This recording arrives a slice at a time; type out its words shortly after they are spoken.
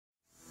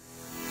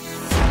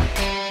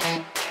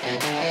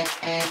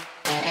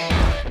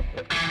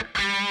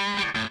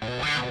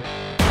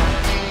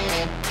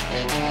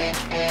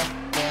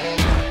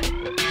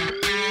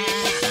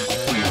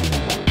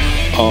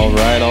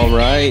All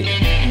right.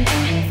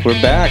 We're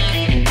back.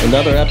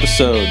 Another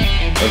episode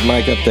of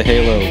Mike Up the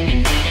Halo.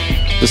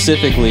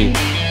 Specifically,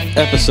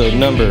 episode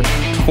number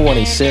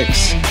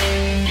 26.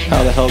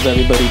 How the hell's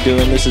everybody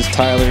doing? This is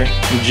Tyler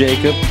and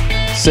Jacob.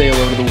 Say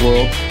hello to the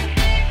world.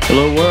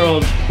 Hello,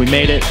 world. We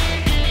made it.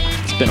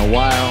 It's been a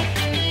while.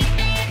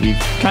 We've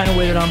kind of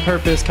waited on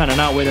purpose, kind of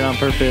not waited on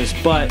purpose,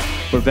 but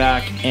we're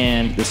back,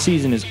 and the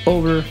season is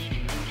over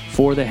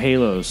for the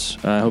Halos.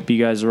 I hope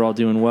you guys are all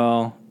doing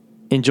well,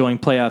 enjoying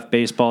playoff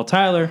baseball.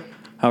 Tyler,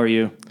 how are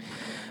you?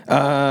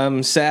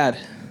 Sad.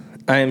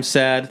 I am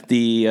sad.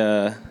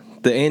 The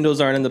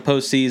Angels aren't in the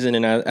postseason,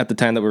 and at the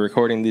time that we're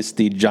recording this,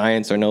 the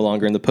Giants are no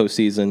longer in the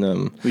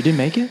postseason. We didn't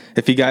make it?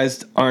 If you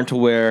guys aren't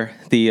aware,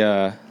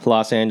 the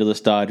Los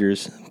Angeles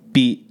Dodgers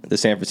beat the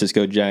San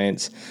Francisco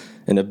Giants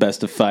in a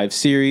best-of-5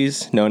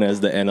 series known as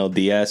the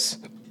NLDS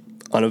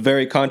on a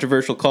very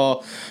controversial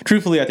call.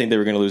 Truthfully, I think they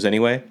were going to lose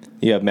anyway.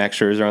 You have Max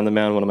Scherzer on the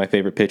mound, one of my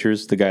favorite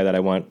pitchers, the guy that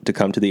I want to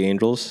come to the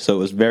Angels. So it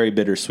was very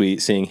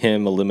bittersweet seeing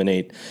him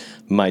eliminate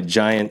my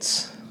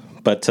Giants.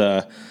 But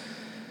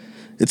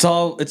it's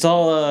all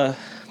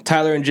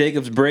Tyler and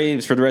Jacob's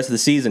Braves for the rest of the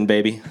season,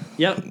 baby.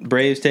 Yep.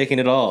 Braves taking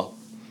it all.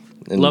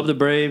 And Love the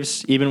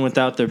Braves, even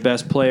without their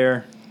best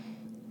player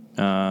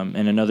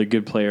and another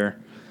good player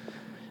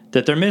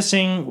that they're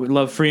missing. We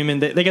love Freeman.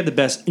 They got the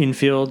best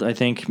infield, I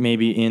think,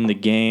 maybe in the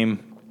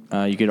game.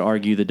 You could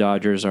argue the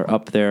Dodgers are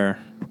up there,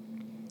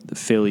 the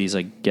Phillies,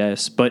 I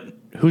guess. But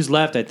who's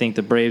left? I think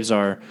the Braves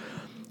are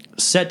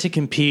set to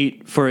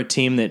compete for a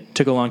team that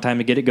took a long time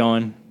to get it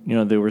going. You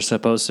know, they were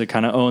supposed to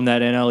kind of own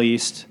that NL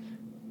East.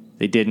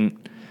 They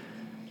didn't.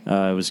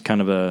 It was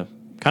kind of a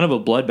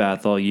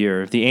bloodbath all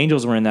year. If the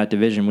Angels were in that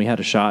division, we had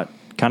a shot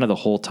kind of the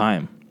whole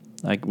time.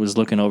 I was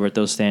looking over at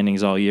those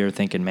standings all year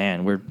thinking,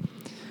 man, we're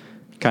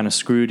kind of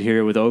screwed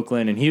here with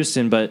Oakland and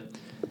Houston. But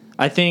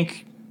I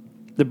think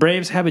the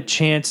Braves have a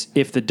chance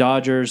if the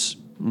Dodgers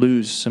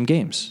lose some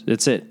games.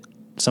 That's it.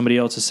 Somebody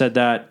else has said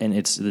that, and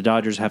it's the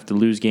Dodgers have to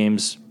lose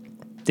games.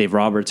 Dave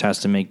Roberts has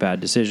to make bad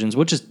decisions,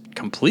 which is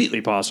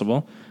completely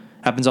possible.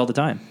 Happens all the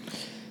time.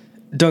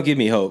 Don't give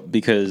me hope,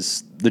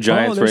 because the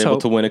Giants were able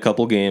to win a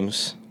couple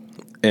games,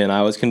 and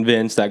I was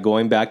convinced that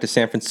going back to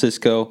San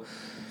Francisco,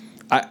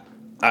 you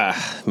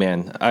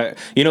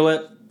know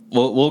what?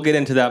 We'll get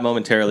into that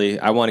momentarily.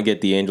 I want to get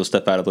the Angel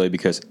stuff out of the way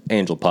because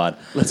Angel Pod.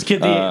 Let's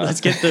get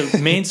the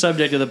main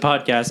subject of the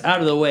podcast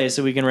out of the way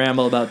so we can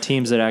ramble about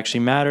teams that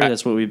actually matter.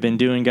 That's what we've been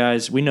doing,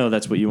 guys. We know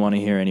that's what you want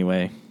to hear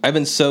anyway. I've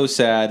been so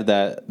sad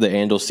that the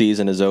Angel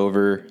season is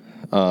over.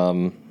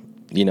 I'm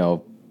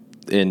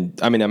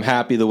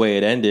happy the way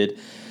it ended.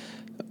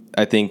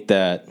 I think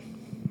that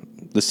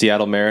the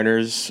Seattle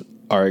Mariners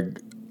are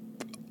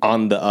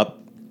on the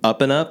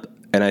up and up,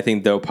 and I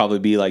think they'll probably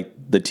be like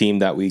the team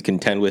that we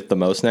contend with the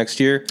most next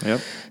year.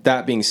 Yep.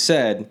 That being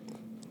said,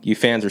 you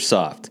fans are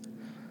soft.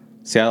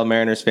 Seattle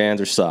Mariners fans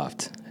are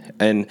soft.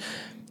 And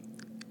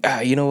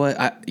you know what?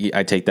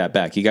 I take that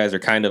back. You guys are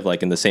kind of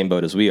like in the same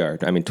boat as we are.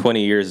 I mean,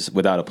 20 years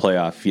without a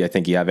playoff, I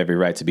think you have every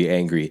right to be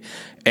angry.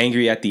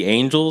 Angry at the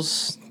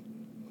Angels,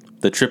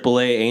 the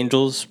AAA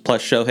Angels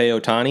plus Shohei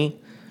Ohtani?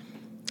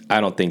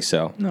 I don't think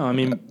so. No, I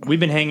mean,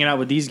 we've been hanging out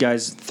with these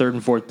guys third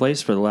and fourth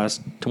place for the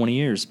last 20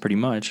 years, pretty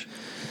much.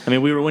 I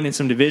mean, we were winning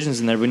some divisions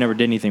in there. We never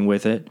did anything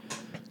with it.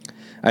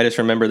 I just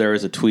remember there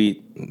was a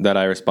tweet that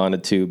I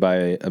responded to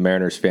by a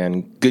Mariners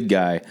fan. Good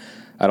guy.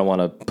 I don't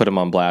want to put him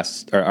on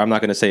blast. Or I'm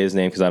not going to say his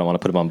name because I don't want to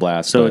put him on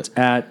blast. So it's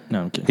at...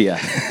 No, I'm kidding.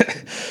 Yeah.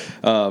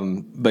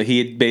 But he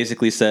had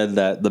basically said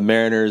that the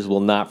Mariners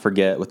will not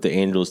forget what the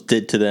Angels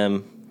did to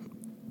them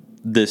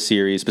this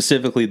series,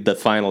 specifically the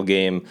final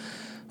game,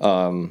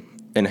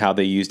 and how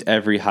they used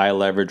every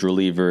high-leverage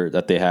reliever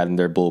that they had in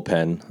their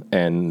bullpen.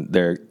 And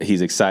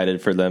he's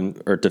excited for them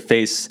or to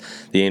face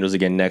the Angels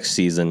again next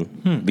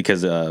season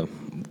because I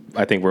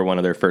think we're one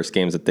of their first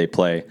games that they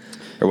play,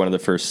 or one of the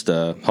first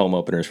home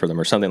openers for them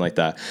or something like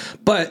that.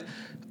 But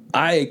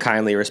I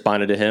kindly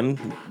responded to him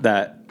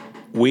that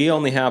we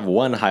only have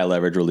one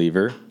high-leverage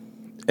reliever,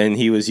 and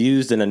he was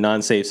used in a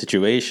non-safe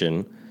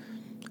situation.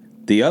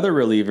 The other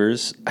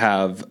relievers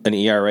have an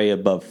ERA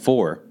above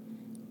 4.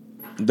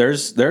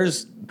 There's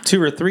 2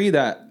 or 3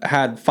 that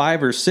had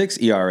 5 or 6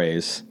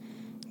 ERAs.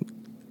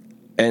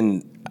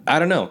 And I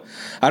don't know.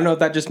 I don't know if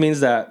that just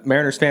means that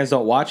Mariners fans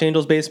don't watch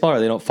Angels baseball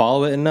or they don't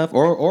follow it enough,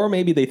 or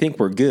maybe they think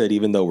we're good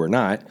even though we're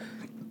not.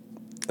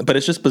 But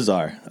it's just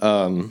bizarre.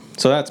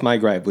 So that's my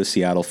gripe with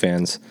Seattle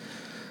fans.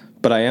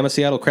 But I am a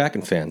Seattle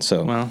Kraken fan,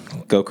 so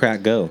go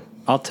Crack, go.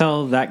 I'll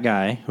tell that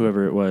guy,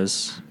 whoever it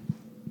was,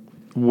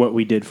 what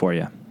we did for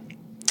you.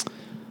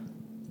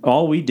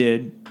 All we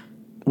did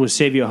was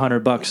save you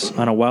 $100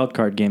 on a wild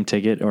card game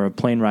ticket or a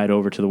plane ride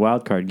over to the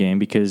wild card game,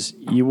 because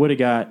you would have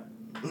got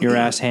your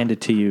ass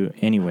handed to you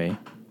anyway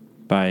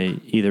by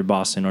either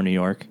Boston or New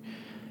York.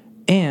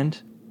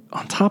 And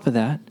on top of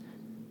that,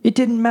 it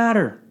didn't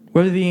matter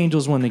whether the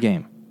Angels won the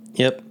game.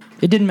 Yep.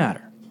 It didn't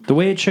matter. The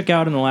way it shook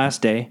out in the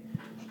last day,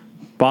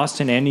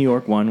 Boston and New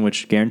York won,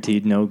 which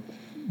guaranteed no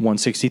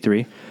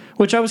 163,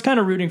 which I was kind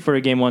of rooting for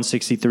a game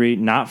 163,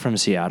 not from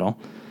Seattle.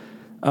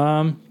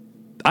 But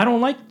I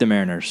don't like the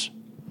Mariners.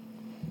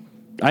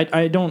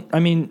 I don't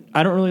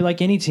really like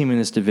any team in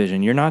this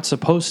division. You're not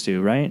supposed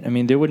to, right? I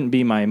mean, they wouldn't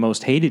be my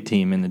most hated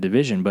team in the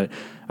division, but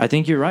I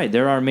think you're right.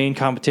 They're our main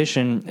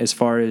competition as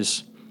far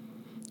as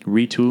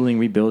retooling,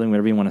 rebuilding,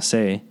 whatever you want to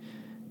say.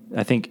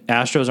 I think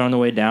Astros are on the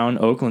way down.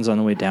 Oakland's on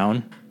the way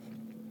down.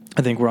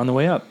 I think we're on the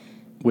way up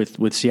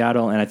with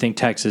Seattle, and I think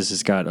Texas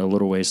has got a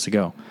little ways to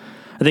go.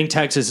 I think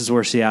Texas is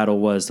where Seattle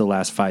was the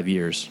last 5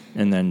 years,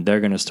 and then they're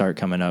going to start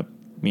coming up,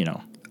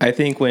 I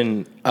think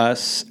when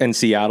us and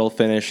Seattle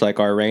finish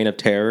like our reign of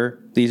terror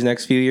these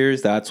next few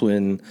years, that's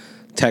when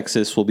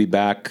Texas will be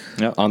back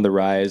on the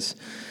rise.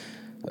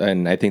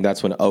 And I think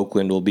that's when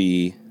Oakland will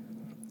be...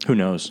 Who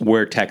knows?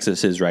 Where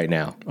Texas is right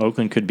now.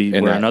 Oakland could be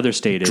where another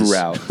state is.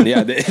 Drought.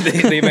 Yeah,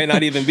 they might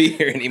not even be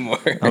here anymore.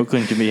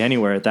 Oakland could be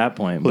anywhere at that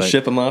point. We'll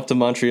ship them off to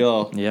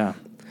Montreal. Yeah.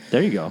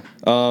 There you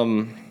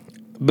go.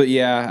 But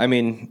yeah, I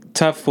mean,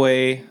 tough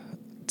way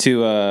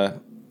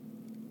to...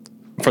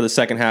 for the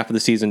second half of the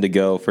season to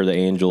go for the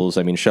Angels.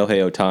 I mean,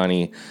 Shohei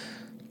Ohtani,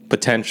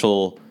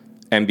 potential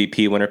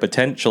MVP winner,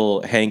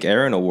 potential Hank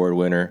Aaron Award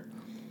winner.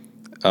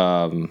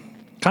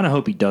 Kind of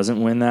hope he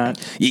doesn't win that.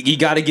 You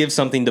got to give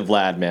something to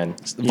Vlad, man.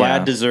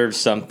 Vlad deserves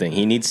something.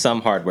 He needs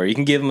some hardware. You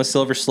can give him a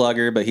Silver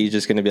Slugger, but he's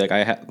just going to be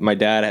like, my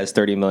dad has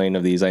 30 million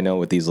of these. I know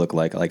what these look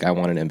like. Like, I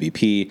want an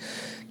MVP.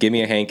 Give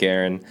me a Hank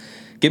Aaron.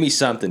 Give me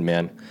something,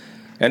 man.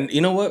 And you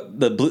know what?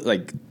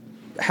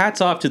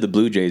 Hats off to the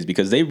Blue Jays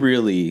because they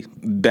really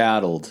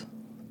battled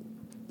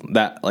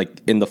that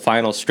like in the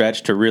final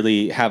stretch to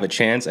really have a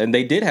chance, and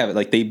they did have it.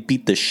 Like, they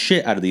beat the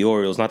shit out of the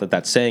Orioles. Not that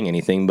that's saying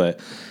anything, but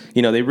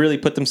they really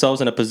put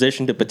themselves in a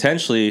position to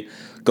potentially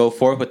go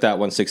forth with that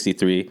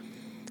 163,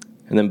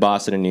 and then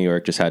Boston and New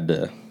York just had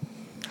to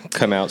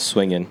come out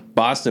swinging.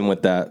 Boston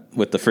with the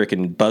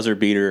freaking buzzer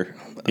beater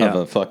of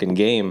a fucking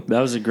game.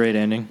 That was a great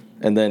ending.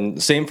 And then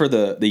same for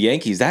the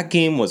Yankees. That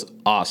game was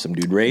awesome,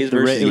 dude. Rays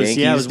versus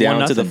Yankees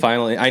down to the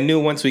final. I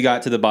knew once we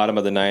got to the bottom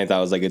of the ninth, I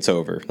was like, it's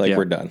over. Like,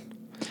 we're done.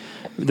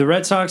 The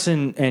Red Sox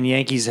and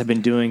Yankees have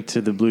been doing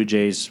to the Blue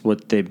Jays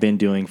what they've been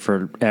doing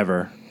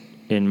forever,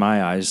 in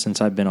my eyes,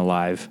 since I've been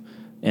alive,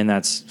 and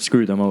that's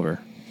screwed them over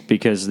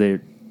because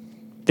they've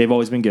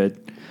always been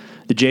good.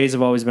 The Jays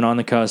have always been on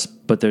the cusp,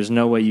 but there's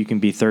no way you can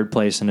be third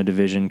place in a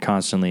division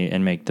constantly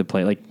and make the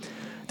play. Like,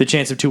 the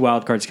chance of two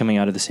wild cards coming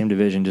out of the same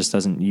division just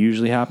doesn't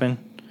usually happen.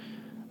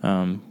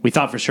 We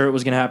thought for sure it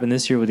was going to happen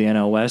this year with the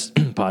NL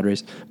West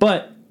Padres,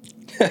 but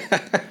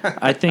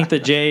I think the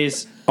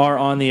Jays are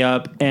on the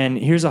up. And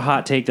here's a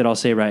hot take that I'll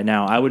say right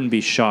now: I wouldn't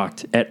be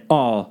shocked at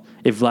all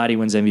if Vladdy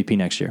wins MVP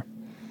next year.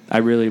 I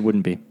really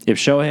wouldn't be. If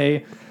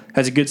Shohei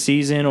has a good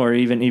season, or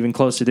even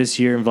close to this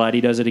year, and Vladdy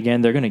does it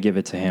again, they're going to give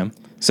it to him.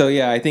 So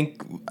yeah, I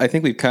think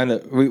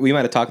we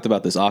might have talked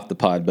about this off the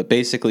pod, but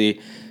basically,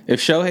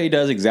 if Shohei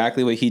does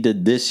exactly what he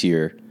did this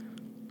year,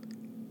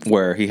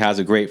 where he has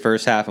a great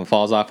first half and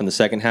falls off in the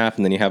second half,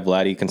 and then you have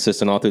Vladdy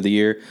consistent all through the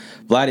year,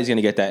 Vladdy's going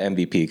to get that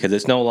MVP because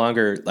it's no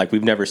longer like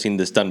we've never seen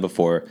this done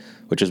before,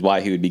 which is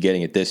why he would be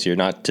getting it this year.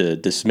 Not to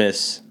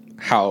dismiss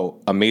how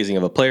amazing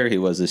of a player he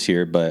was this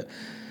year, but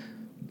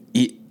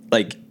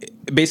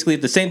basically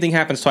if the same thing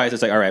happens twice,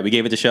 it's like, all right, we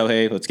gave it to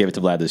Shohei, let's give it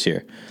to Vlad this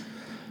year.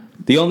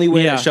 The only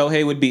way that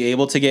Shohei would be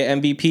able to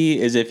get MVP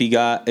is if he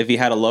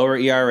had a lower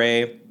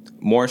ERA,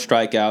 more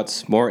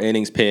strikeouts, more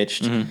innings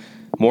pitched,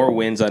 more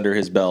wins under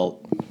his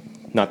belt.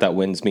 Not that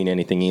wins mean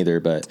anything either,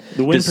 but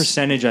the win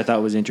percentage I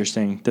thought was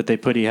interesting that they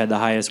put he had the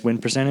highest win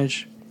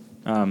percentage.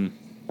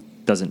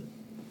 Doesn't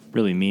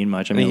really mean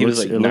much. I mean, he was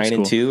like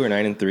 9-2 or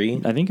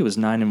 9-3. I think it was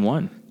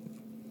 9-1.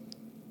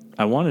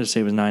 I wanted to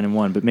say it was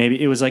 9-1, but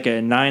maybe it was like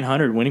a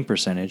 900 winning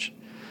percentage.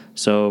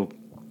 So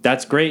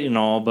that's great and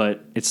all,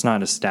 but it's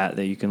not a stat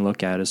that you can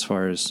look at as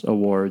far as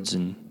awards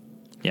and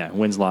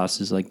wins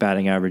losses like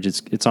batting average.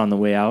 It's on the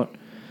way out.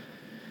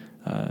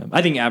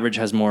 I think average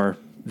has more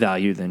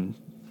value than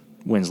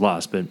wins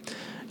loss, but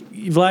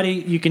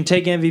Vladdy, you can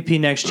take MVP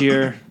next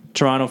year.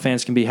 Toronto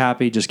fans can be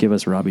happy. Just give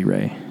us Robbie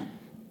Ray.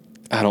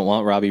 I don't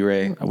want Robbie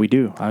Ray. We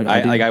do.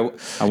 I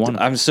want.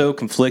 I'm so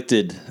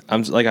conflicted.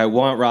 I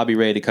want Robbie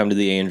Ray to come to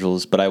the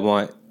Angels, but I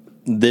want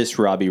this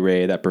Robbie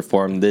Ray that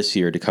performed this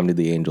year to come to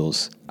the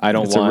Angels.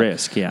 It's a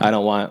risk. Yeah. I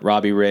don't want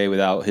Robbie Ray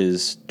without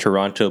his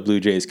Toronto Blue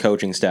Jays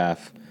coaching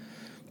staff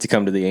to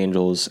come to the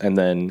Angels and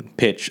then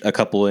pitch a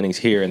couple innings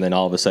here and then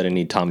all of a sudden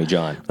need Tommy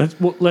John.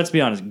 Let's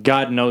be honest.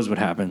 God knows what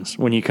happens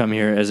when you come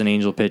here as an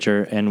Angel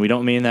pitcher, and we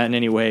don't mean that in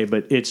any way,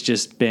 but it's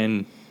just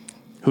been,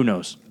 who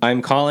knows?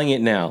 I'm calling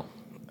it now.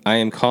 I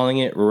am calling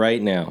it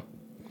right now.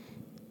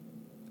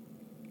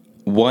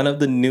 One of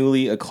the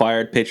newly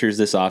acquired pitchers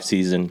this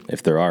offseason,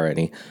 if there are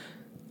any,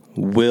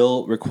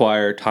 will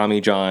require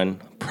Tommy John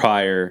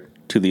prior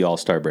to the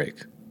All-Star break.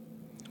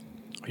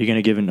 Are you going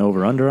to give an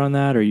over-under on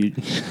that? Or you?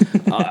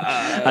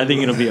 I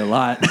think it'll be a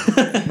lot.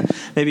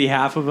 Maybe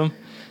half of them.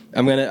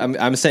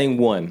 I'm saying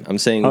one. I'm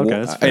saying okay,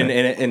 one, that's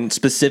fair. and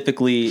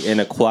specifically an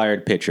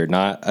acquired pitcher,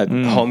 not a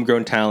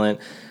homegrown talent.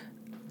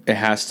 It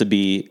has to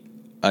be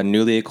a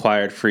newly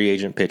acquired free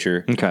agent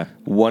pitcher. Okay.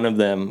 One of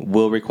them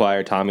will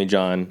require Tommy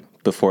John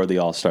before the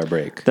All-Star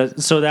break.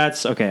 So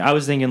that's okay. I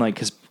was thinking like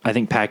because I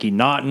think Packy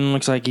Naughton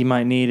looks like he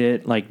might need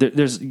it. Like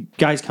there's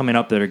guys coming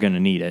up that are going to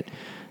need it.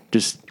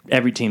 Just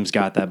every team's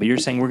got that. But you're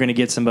saying we're going to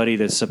get somebody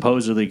that's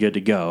supposedly good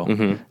to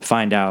go.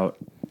 Find out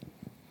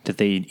that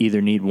they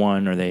either need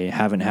one or they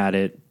haven't had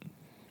it.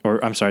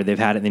 Or, I'm sorry, they've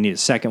had it and they need a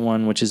second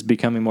one, which is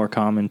becoming more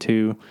common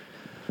too.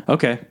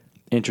 Okay,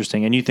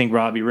 interesting. And you think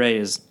Robbie Ray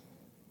is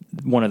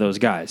one of those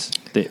guys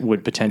that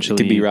would potentially... It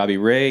could be Robbie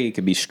Ray. It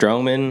could be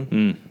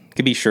Stroman. It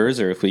could be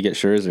Scherzer if we get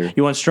Scherzer.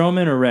 You want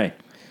Stroman or Ray?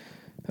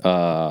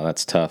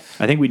 That's tough.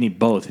 I think we need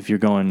both if you're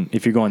going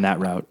that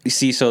route. You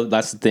see, so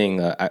that's the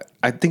thing.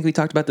 I think we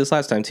talked about this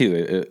last time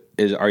too.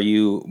 Are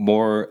you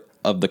more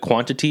of the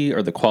quantity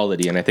or the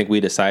quality? And I think we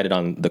decided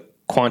on the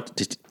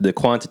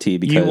quantity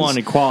because you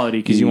wanted quality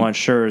because you want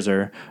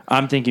Scherzer.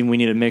 I'm thinking we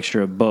need a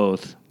mixture of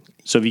both.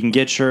 So if you can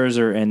get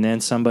Scherzer and then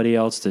somebody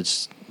else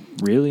that's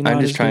really not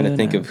I'm just as trying good, to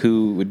think of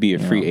who would be a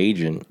free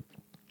agent.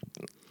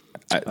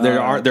 There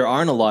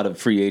aren't a lot of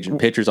free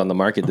agent pitchers on the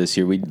market this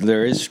year.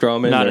 There is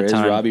Stroman, there is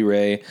Robbie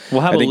Ray.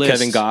 We'll have I think a list.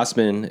 Kevin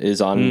Gossman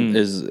is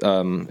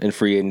in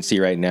free agency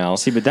right now.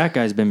 See, but that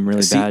guy's been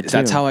really bad too.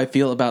 That's how I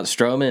feel about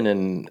Stroman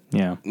and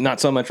not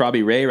so much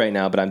Robbie Ray right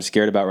now, but I'm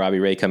scared about Robbie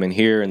Ray coming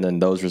here and then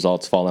those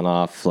results falling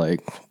off.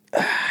 Like,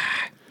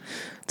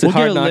 it's a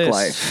hard knock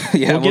life.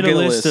 Yeah, we'll get a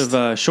list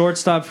of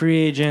shortstop free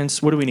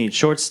agents. What do we need?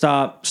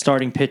 Shortstop,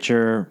 starting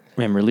pitcher,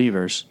 and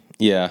relievers.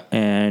 Yeah,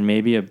 and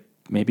maybe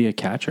a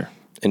catcher.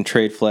 And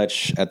trade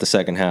Fletch at the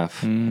second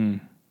half.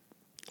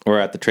 Or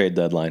at the trade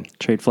deadline.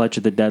 Trade Fletch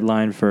at the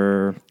deadline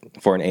for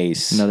an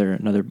ace.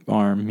 Another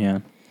arm, yeah.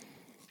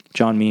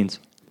 John Means.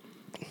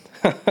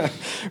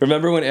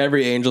 Remember when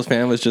every Angels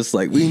fan was just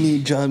like, we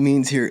need John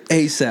Means here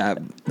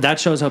ASAP? That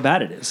shows how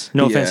bad it is.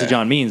 No offense to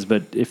John Means,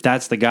 but if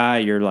that's the guy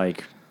you're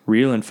like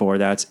reeling for,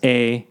 that's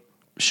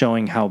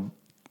showing how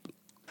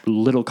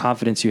little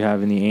confidence you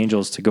have in the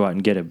Angels to go out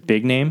and get a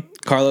big name.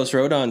 Carlos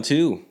Rodon,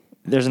 too.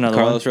 There's another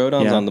Carlos one.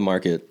 Rodon's on the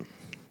market.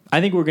 I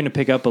think we're going to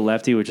pick up a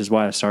lefty, which is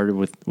why I started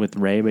with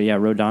Ray. But yeah,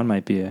 Rodon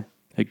might be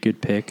a good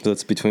pick. So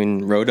it's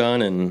between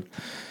Rodon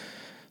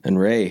and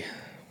Ray.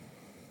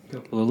 A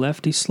couple of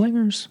lefty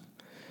slingers.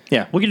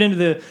 Yeah, we'll get into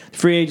the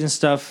free agent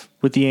stuff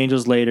with the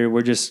Angels later.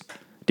 We're just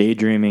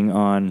daydreaming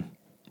on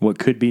what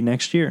could be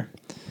next year.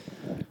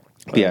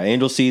 Yeah,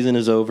 Angel season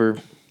is over.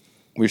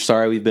 We're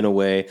sorry we've been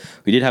away.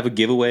 We did have a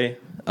giveaway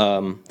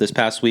this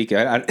past week.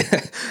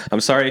 I'm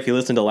sorry if you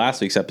listened to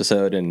last week's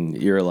episode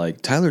and you're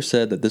like, Tyler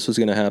said that this was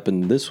going to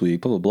happen this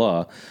week, blah, blah,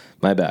 blah.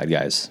 My bad,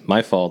 guys.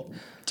 My fault.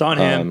 It's on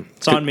him.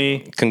 It's on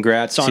me.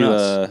 Congrats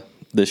to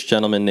this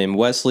gentleman named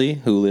Wesley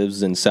who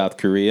lives in South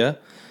Korea.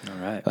 All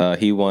right.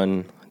 He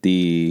won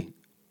the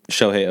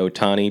Shohei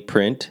Ohtani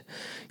print.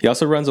 He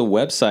also runs a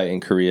website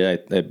in Korea.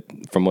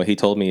 From what he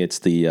told me, it's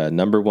the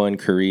 #1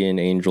 Korean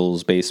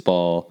Angels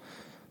baseball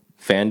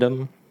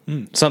fandom,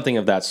 something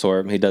of that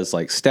sort. He does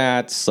like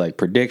stats, like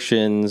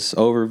predictions,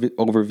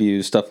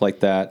 overviews, stuff like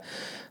that.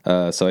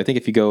 So I think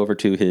if you go over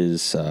to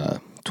his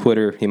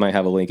Twitter, he might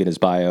have a link in his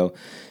bio.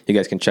 You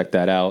guys can check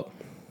that out.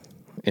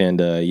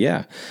 And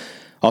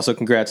also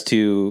congrats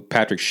to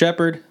Patrick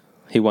Shepard.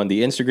 He won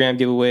the Instagram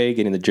giveaway,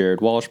 getting the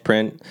Jared Walsh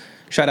print.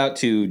 Shout out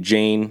to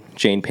Jane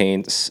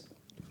Paints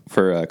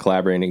for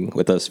collaborating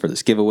with us for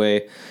this giveaway.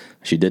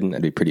 If she didn't,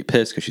 I'd be pretty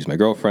pissed because she's my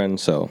girlfriend.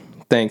 So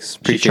thanks.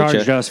 Appreciate She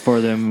charged us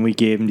for them and we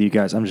gave them to you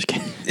guys. I'm just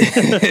kidding.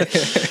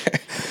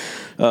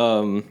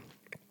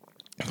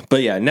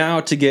 But yeah,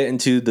 now to get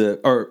into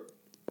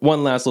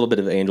one last little bit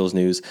of Angels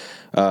news.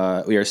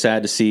 We are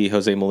sad to see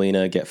Jose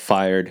Molina get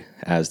fired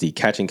as the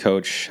catching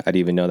coach. I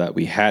didn't even know that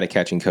we had a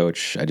catching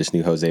coach. I just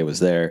knew Jose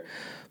was there.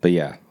 But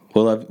yeah,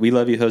 we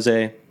love you,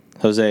 Jose.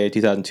 Jose,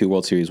 2002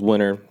 World Series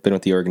winner. Been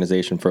with the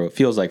organization for what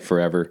feels like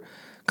forever.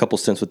 A couple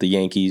stints with the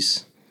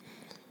Yankees.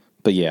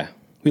 But yeah,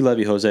 we love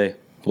you, Jose.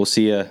 We'll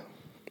see you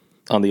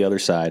on the other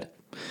side.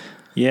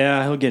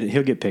 Yeah, he'll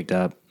get picked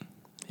up.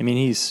 I mean,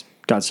 he's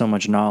got so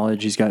much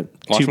knowledge. He's got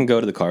Watch him go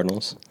to the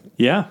Cardinals.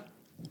 Yeah,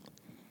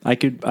 I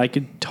could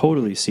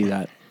totally see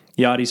that.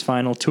 Yachty's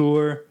final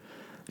tour.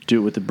 Do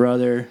it with the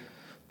brother.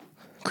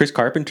 Chris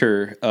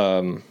Carpenter,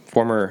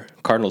 former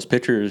Cardinals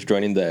pitcher, is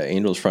joining the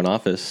Angels front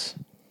office.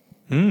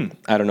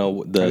 I don't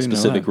know the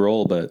specific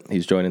role, but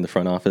he's joining the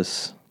front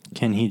office.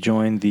 Can he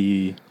join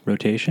the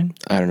rotation?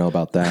 I don't know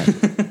about that.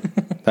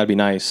 That'd be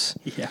nice.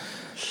 Yeah.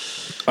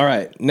 All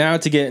right, now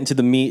to get into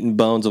the meat and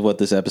bones of what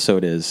this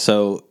episode is.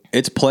 So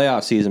it's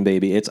playoff season,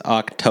 baby. It's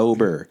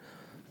October.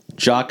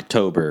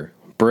 Jocktober.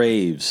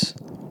 Braves,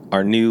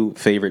 our new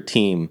favorite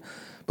team.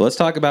 But let's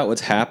talk about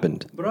what's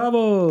happened.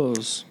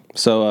 Bravos.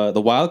 So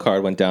the wild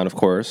card went down, of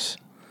course.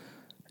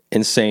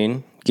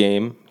 Insane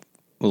game.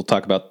 We'll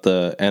talk about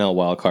the NL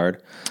wild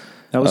card.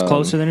 That was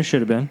closer than it should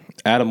have been.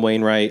 Adam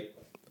Wainwright,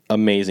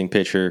 amazing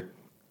pitcher.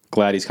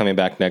 Glad he's coming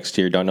back next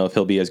year. Don't know if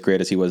he'll be as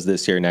great as he was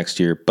this year next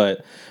year,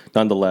 but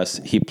nonetheless,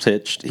 he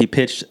pitched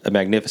a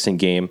magnificent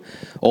game.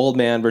 Old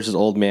man versus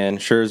old man.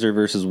 Scherzer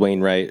versus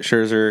Wainwright.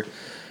 Scherzer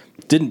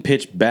didn't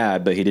pitch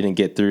bad, but he didn't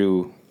get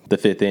through the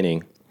fifth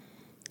inning.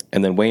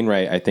 And then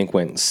Wainwright, I think,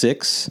 went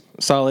 6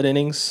 solid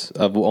innings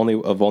of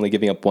only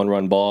giving up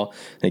 1-run ball.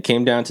 And it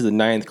came down to the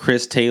 9th.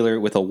 Chris Taylor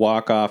with a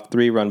walk-off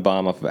 3-run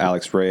bomb off of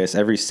Alex Reyes.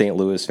 Every St.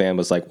 Louis fan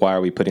was like, why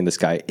are we putting this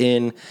guy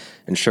in?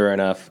 And sure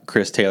enough,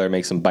 Chris Taylor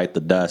makes him bite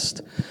the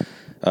dust.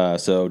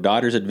 So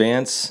Dodgers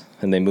advance,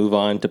 and they move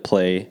on to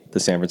play the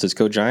San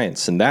Francisco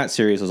Giants. And that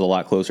series was a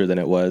lot closer than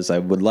it was. I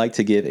would like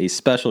to give a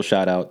special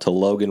shout-out to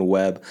Logan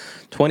Webb,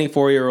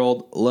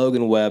 24-year-old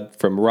Logan Webb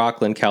from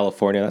Rockland,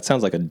 California. That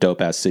sounds like a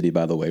dope-ass city,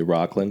 by the way,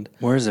 Rockland.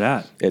 Where is it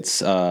at?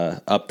 It's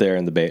up there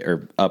in the Bay,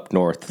 or up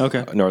north,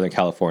 Northern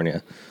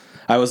California.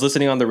 I was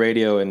listening on the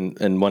radio,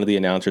 and one of the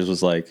announcers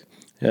was like,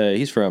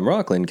 he's from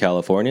Rockland,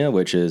 California,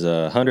 which is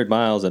 100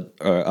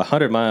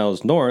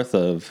 miles north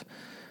of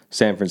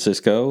San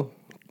Francisco,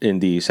 in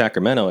the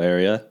Sacramento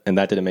area, and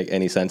that didn't make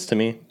any sense to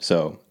me.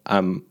 So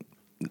I'm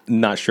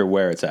not sure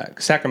where it's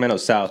at.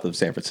 Sacramento's south of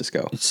San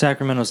Francisco.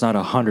 Sacramento's not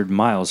 100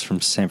 miles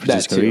from San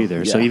Francisco too,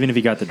 either. yeah. So even if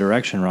he got the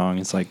direction wrong,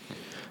 it's like,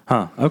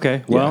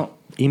 okay. Well,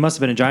 he must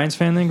have been a Giants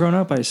fan then growing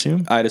up, I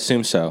assume. I'd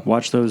assume so.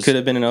 Watch those. Could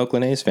have been an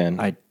Oakland A's fan.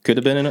 Could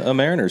have been a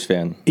Mariners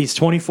fan. He's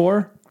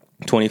 24.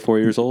 24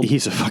 years old.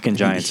 He's a fucking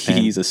Giants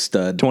fan. He's a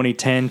stud.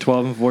 2010,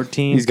 12, and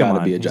 14. He's got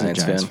to be a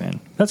Giants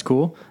fan. That's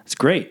cool. That's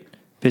great.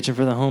 Pitching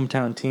for the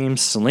hometown team,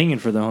 slinging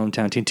for the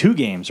hometown team. 2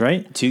 games,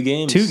 right? 2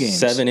 games. 2 games.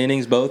 7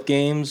 innings, both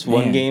games. Man.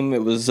 One game,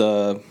 it was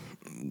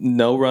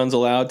no runs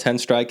allowed, 10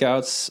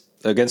 strikeouts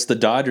against the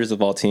Dodgers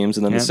of all teams.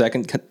 And then the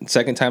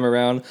second time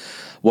around,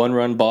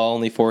 1-run ball,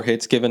 only 4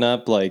 hits given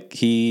up. Like,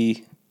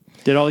 he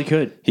did all he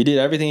could. He did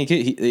everything he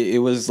could. It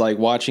was like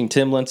watching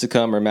Tim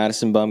Lincecum or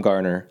Madison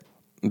Bumgarner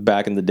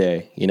back in the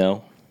day, you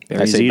know?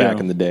 Barry I say Zito.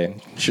 back in the day.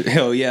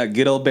 Oh, yeah,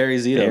 good old Barry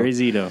Zito. Barry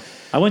Zito.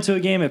 I went to a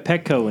game at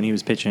Petco when he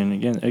was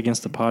pitching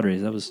against the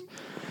Padres. That was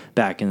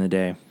back in the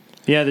day.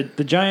 Yeah,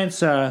 the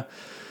Giants,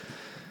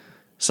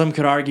 some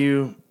could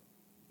argue,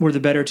 were the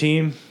better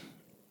team.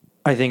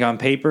 I think on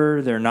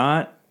paper they're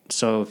not.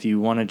 So if you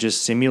want to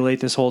just simulate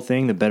this whole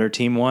thing, the better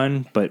team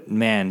won. But,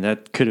 man,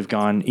 that could have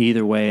gone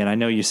either way. And I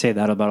know you say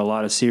that about a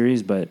lot of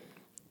series, but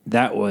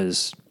that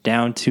was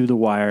down to the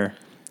wire,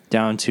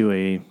 down to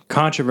a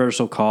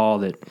controversial call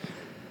that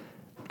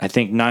I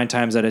think 9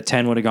 times out of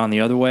 10 would have gone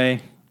the other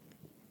way.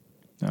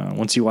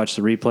 Once you watch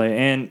the replay.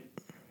 And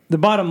the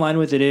bottom line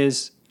with it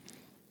is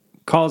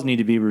calls need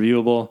to be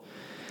reviewable.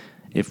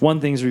 If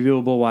one thing's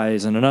reviewable, why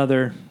isn't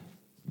another?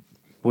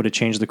 Would it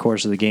change the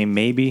course of the game?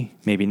 Maybe,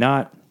 maybe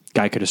not.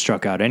 Guy could have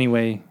struck out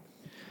anyway.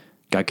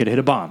 Guy could have hit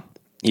a bomb.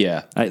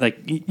 Yeah.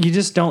 You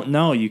just don't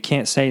know. You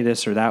can't say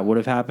this or that would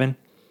have happened.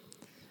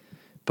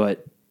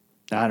 But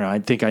I don't know. I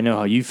think I know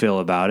how you feel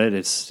about it.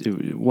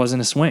 It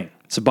wasn't a swing.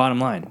 It's the bottom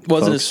line.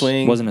 Wasn't folks. a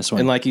swing. Wasn't a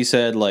swing. And like you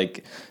said,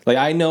 like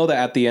I know that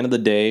at the end of the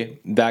day,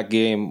 that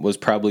game was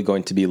probably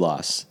going to be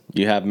lost.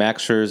 You have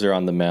Max Scherzer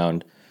on the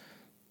mound.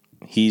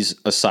 He's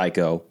a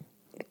psycho.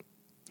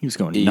 He was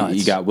going nuts.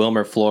 You got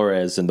Wilmer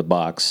Flores in the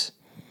box,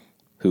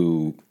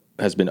 who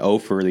has been 0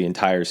 for the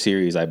entire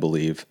series, I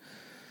believe.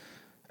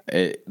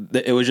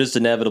 It was just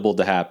inevitable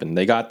to happen.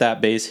 They got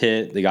that base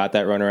hit. They got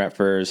that runner at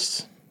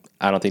first.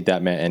 I don't think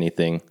that meant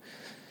anything.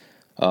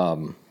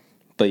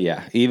 But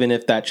yeah, even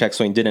if that check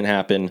swing didn't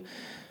happen,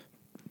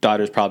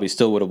 Dodgers probably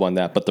still would have won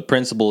that. But the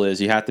principle is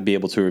you have to be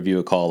able to review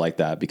a call like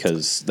that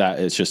because that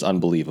is just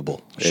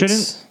unbelievable.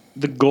 Shouldn't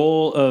the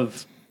goal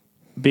of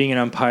being an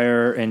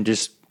umpire and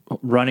just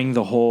running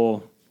the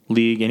whole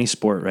league, any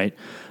sport, right?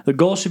 The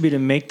goal should be to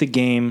make the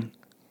game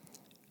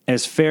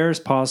as fair as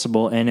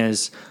possible and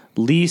as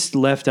least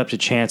left up to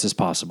chance as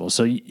possible.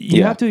 So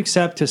you have to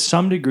accept to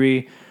some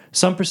degree,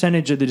 some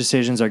percentage of the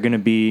decisions are going to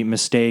be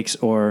mistakes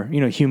or,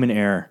 human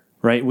error.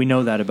 Right? We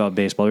know that about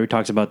baseball. We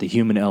talks about the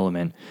human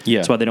element. Yeah.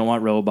 That's why they don't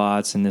want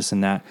robots and this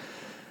and that.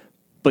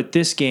 But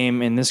this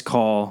game and this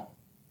call,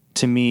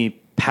 to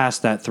me,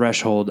 passed that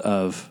threshold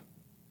of,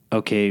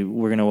 okay,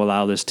 we're going to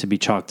allow this to be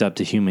chalked up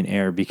to human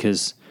error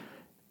because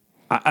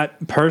I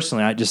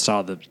personally, I just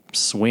saw the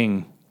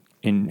swing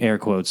in air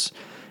quotes.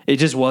 It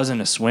just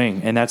wasn't a swing,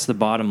 and that's the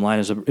bottom line.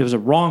 It was a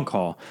wrong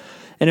call.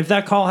 And if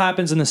that call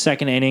happens in the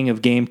second inning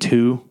of Game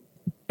 2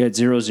 at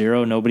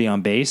 0-0, nobody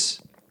on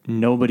base,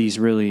 nobody's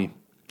really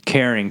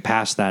caring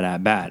past that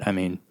at bat. I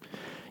mean,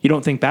 you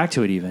don't think back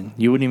to it even.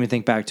 You wouldn't even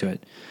think back to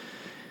it.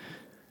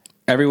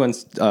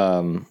 Everyone's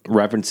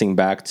referencing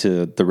back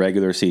to the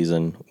regular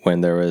season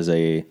when there was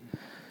a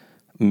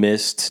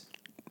missed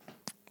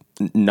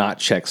not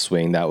check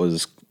swing that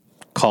was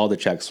called a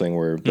check swing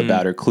where the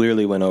batter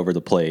clearly went over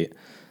the plate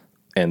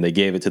and they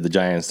gave it to the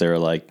Giants. They were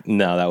like,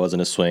 no, that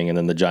wasn't a swing. And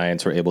then the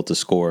Giants were able to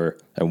score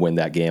and win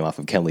that game off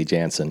of Kenley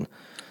Jansen.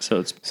 So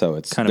it's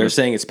kind of they're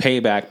saying it's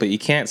payback, but you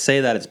can't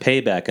say that it's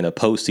payback in a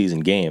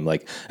postseason game.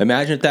 Like,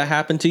 imagine if that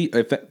happened to you,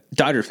 if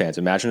Dodger fans.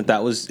 Imagine if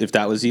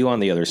that was you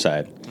on the other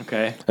side.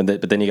 Okay,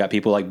 but then you got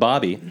people like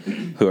Bobby,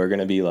 who are going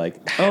to be like,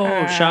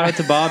 oh, shout out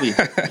to Bobby,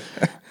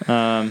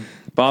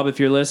 Bob, if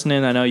you're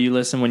listening, I know you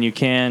listen when you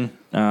can.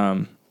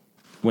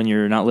 When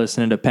you're not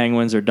listening to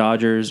Penguins or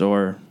Dodgers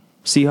or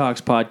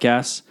Seahawks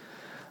podcasts,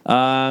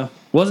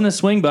 wasn't a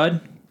swing, bud.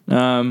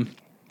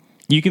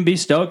 You can be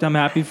stoked. I'm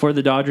happy for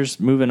the Dodgers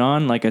moving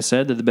on. Like I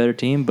said, they're the better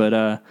team, but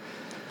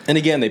And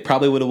again, they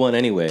probably would have won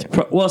anyway.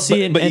 well,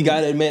 see, but you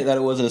got to admit that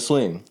it wasn't a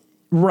swing.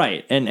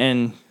 Right,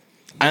 and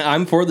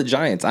I'm for the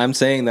Giants. I'm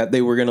saying that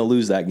they were going to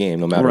lose that game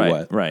no matter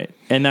what. Right.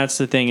 And that's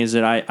the thing is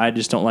that I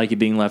just don't like it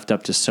being left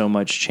up to so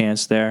much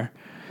chance there.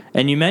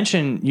 And you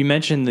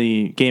mentioned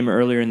the game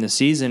earlier in the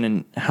season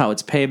and how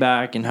it's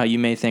payback and how you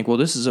may think, well,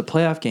 this is a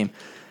playoff game.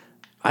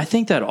 I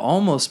think that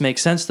almost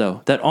makes sense,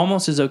 though. That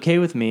almost is okay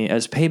with me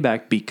as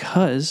payback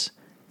because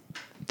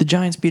the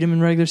Giants beat them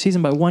in regular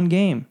season by 1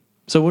 game.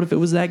 So what if it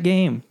was that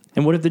game?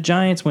 And what if the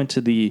Giants went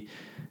to the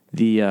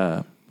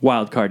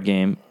wild card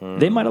game?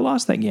 They might have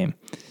lost that game.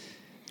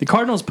 The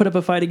Cardinals put up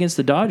a fight against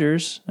the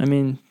Dodgers. I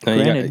mean,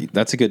 granted,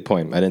 that's a good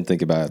point. I didn't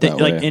think about it that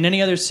way. Like in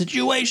any other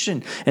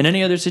situation,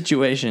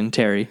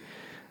 Terry,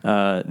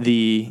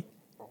 the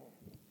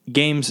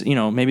games,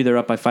 maybe they're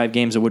up by 5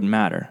 games, it wouldn't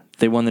matter.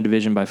 They won the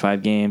division by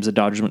 5 games. The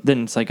Dodgers,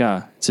 then it's like,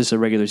 it's just a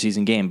regular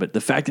season game. But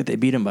the fact that they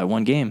beat them by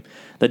 1 game,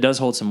 that does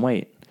hold some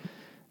weight.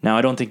 Now,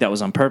 I don't think that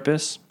was on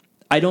purpose.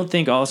 I don't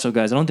think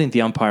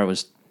the umpire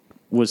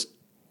was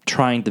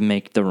trying to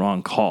make the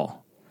wrong call.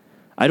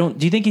 Do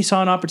you think he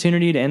saw an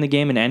opportunity to end the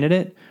game and ended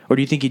it? Or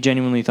do you think he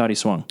genuinely thought he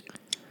swung?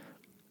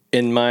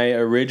 In my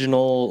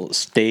original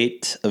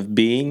state of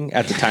being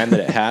at the time that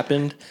it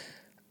happened,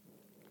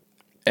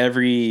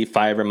 every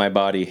fiber in my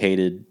body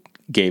hated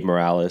Gabe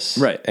Morales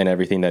and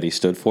everything that he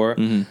stood for.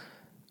 Mm-hmm.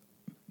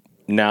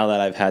 Now that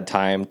I've had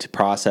time to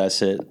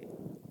process it,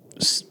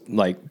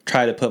 like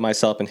try to put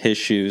myself in his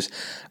shoes,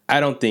 I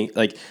don't think,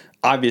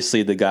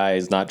 obviously the guy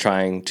is not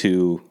trying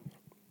to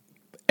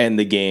end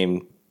the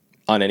game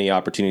on any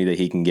opportunity that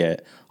he can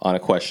get on a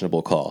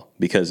questionable call,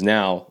 because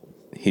now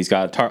he's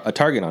got a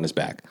target on his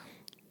back.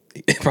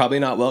 Probably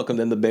not welcomed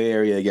in the Bay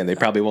Area again. They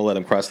probably won't let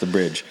him cross the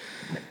bridge.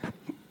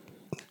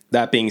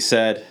 That being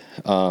said,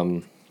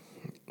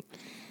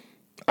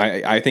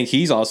 I think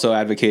he's also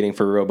advocating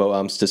for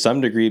robo-umps to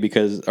some degree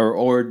because,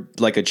 or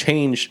like a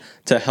change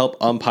to help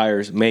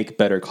umpires make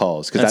better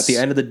calls. Because at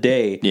the end of the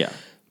day,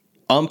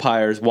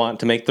 umpires want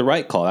to make the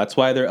right call. That's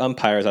why they're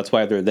umpires. That's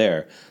why they're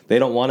there. They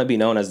don't want to be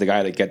known as the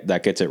guy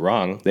that gets it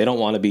wrong. They don't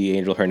want to be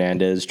Angel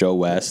Hernandez, Joe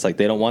West.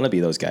 They don't want to be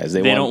those guys.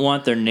 They don't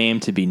want their name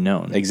to be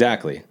known.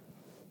 Exactly.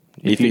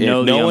 If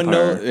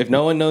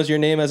no one knows your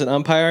name as an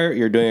umpire,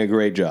 you're doing a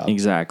great job.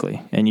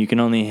 Exactly. And you can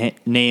only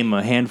name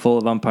a handful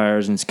of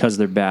umpires, and it's because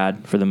they're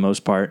bad for the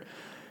most part.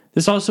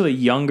 This is also a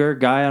younger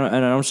guy, and I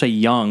don't say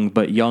young,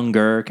 but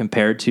younger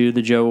compared to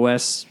the Joe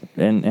West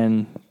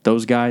and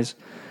those guys.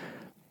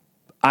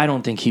 I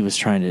don't think he was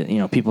trying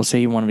to, people say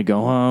he wanted to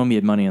go home. He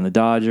had money on the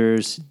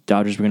Dodgers.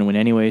 Dodgers were going to win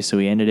anyway, so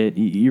he ended it.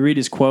 You read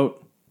his quote?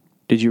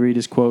 Did you read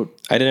his quote?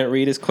 I didn't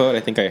read his quote. I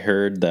think I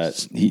heard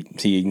that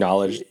he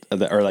acknowledged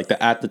that, or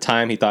at the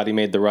time he thought he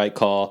made the right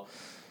call.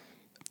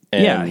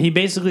 And he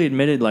basically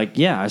admitted,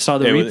 I saw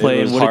the replay.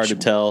 It was hard to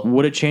tell.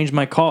 Would have changed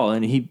my call.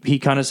 And he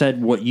kind of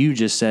said what you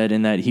just said,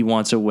 in that he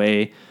wants a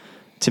way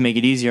to make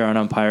it easier on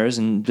umpires,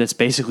 and that's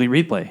basically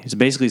replay. He's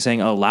basically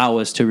saying, allow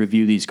us to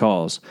review these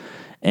calls.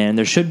 And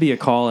there should be a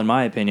call, in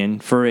my opinion,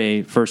 for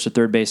a first or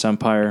third base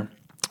umpire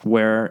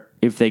where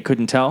if they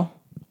couldn't tell,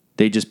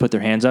 they just put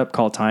their hands up,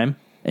 call time,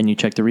 and you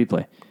check the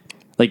replay.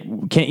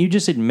 Can't you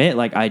just admit,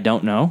 I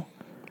don't know?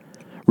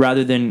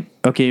 Rather than,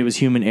 okay, it was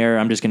human error,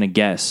 I'm just going to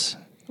guess.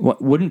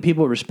 Wouldn't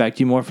people respect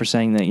you more for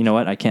saying that, you know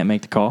what, I can't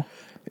make the call?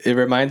 It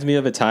reminds me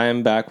of a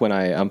time back when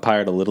I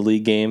umpired a Little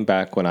League game,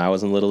 back when I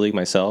was in Little League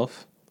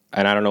myself.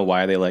 And I don't know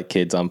why they let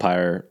kids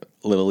umpire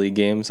Little League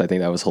games. I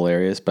think that was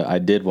hilarious, but I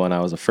did one. I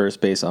was a first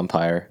base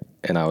umpire,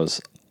 and I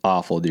was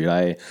awful, dude.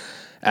 I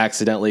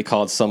accidentally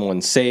called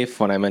someone safe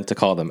when I meant to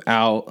call them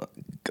out.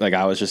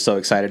 I was just so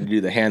excited to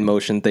do the hand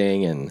motion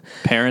thing, and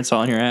parents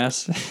on your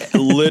ass.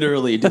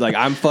 Literally, dude,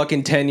 I'm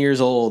fucking 10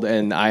 years old,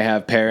 and I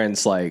have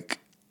parents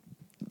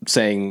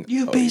saying,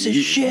 "You piece of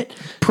shit!"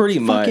 Pretty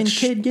much, fucking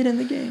kid, get in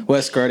the game.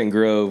 West Garden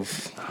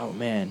Grove. Oh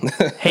man,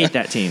 hate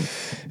that team.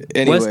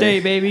 Anyway, West A,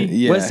 baby.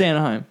 Yeah. West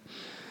Anaheim.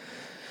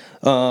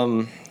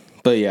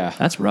 But yeah,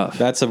 that's rough.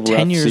 That's a rough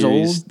 10 years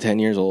series. old. 10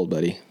 years old,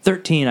 buddy.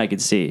 13, I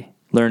could see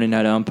learning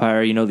how to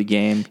umpire. The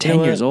game. 10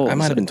 years old. I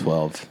might have been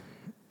 12.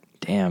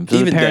 Damn. So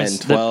even then,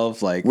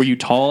 12. Were you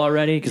tall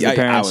already? Because the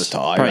parents I was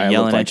tall. Probably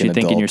yelling at you,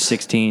 thinking adult. you're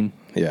 16.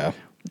 Yeah.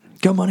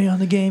 Got money on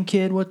the game,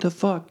 kid. What the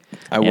fuck?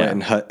 I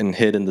went and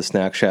hid in the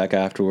snack shack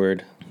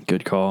afterward.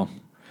 Good call.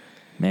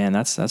 Man,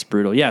 that's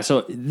brutal. Yeah,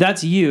 so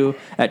that's you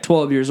at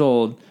 12 years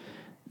old.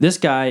 This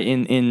guy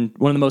in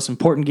one of the most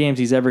important games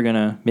he's ever going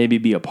to maybe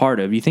be a part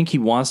of. You think he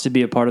wants to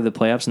be a part of the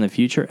playoffs in the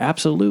future?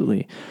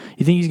 Absolutely.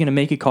 You think he's going to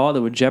make a call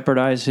that would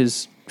jeopardize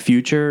his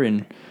future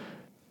and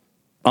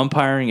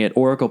umpiring at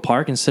Oracle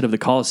Park instead of the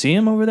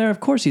Coliseum over there? Of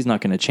course he's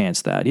not going to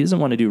chance that. He doesn't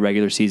want to do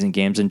regular season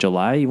games in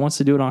July. He wants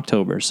to do it in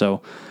October.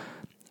 So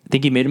I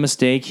think he made a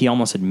mistake. He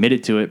almost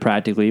admitted to it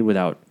practically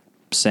without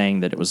saying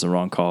that it was the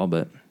wrong call.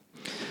 But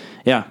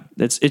yeah,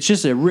 it's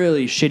just a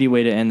really shitty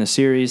way to end the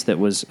series that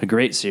was a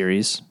great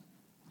series.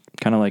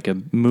 Kind of like a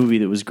movie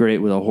that was great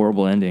with a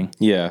horrible ending.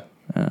 Yeah.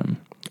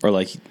 Or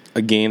like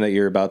a game that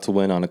you're about to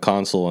win on a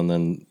console and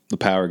then the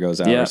power goes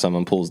out or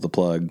someone pulls the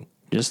plug.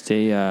 Just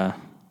a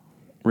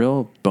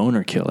real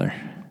boner killer.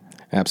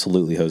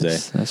 Absolutely, Jose.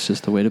 That's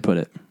just the way to put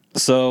it.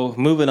 So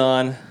moving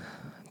on,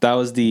 that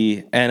was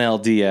the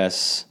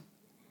NLDS,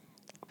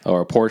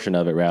 or a portion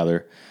of it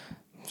rather.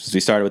 Since we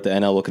started with the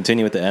NL, we'll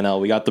continue with the NL.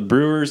 We got the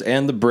Brewers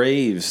and the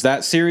Braves.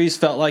 That series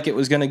felt like it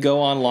was going to go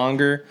on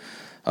longer.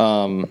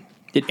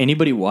 Did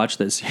anybody watch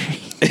that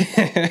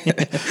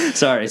series?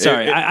 Sorry.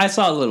 I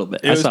saw a little bit.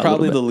 It was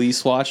probably the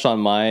least watched on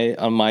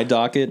my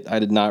docket. I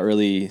did not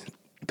really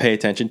pay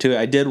attention to it.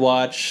 I did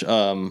watch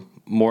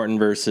Morton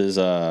versus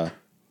was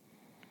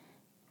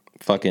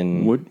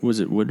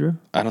it Woodruff?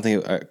 I don't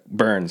think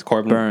Burns.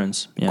 Corbin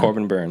Burns. Yeah.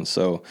 Corbin Burns.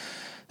 So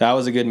that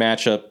was a good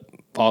matchup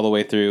all the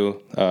way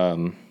through.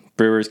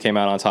 Brewers came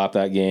out on top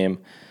that game,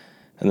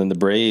 and then the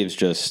Braves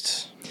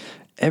just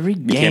every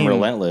became game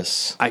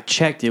relentless. I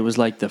checked; it was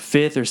like the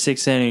 5th or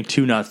 6th inning,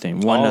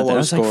 2-0, 1-0. I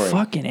was scoring. like,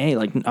 "Fucking A!"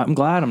 Like, I'm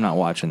glad I'm not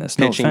watching this.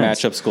 No Pitching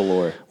offense. matchups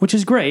galore, which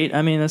is great.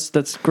 I mean,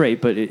 that's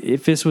great. But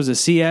if this was a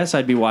CS,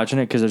 I'd be watching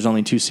it because there's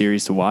only 2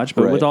 series to watch.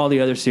 But with all the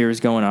other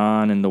series going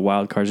on and the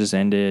wild cards just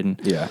ended,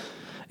 and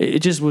it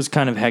just was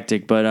kind of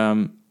hectic. But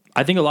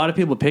I think a lot of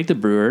people picked the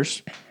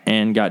Brewers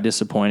and got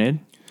disappointed.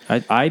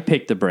 I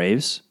picked the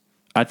Braves.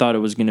 I thought it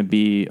was going to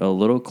be a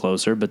little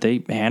closer, but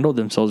they handled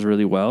themselves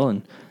really well,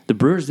 and the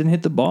Brewers didn't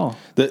hit the ball.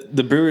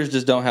 The Brewers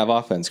just don't have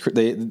offense.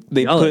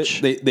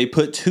 They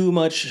put too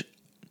much.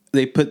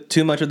 They put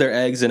too much of their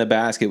eggs in a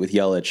basket with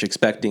Yelich,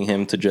 expecting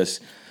him to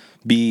just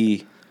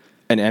be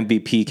an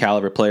MVP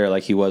caliber player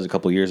like he was a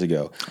couple years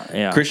ago.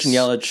 Christian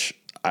Yelich,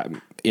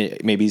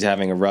 maybe he's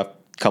having a rough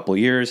couple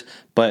years,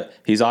 but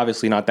he's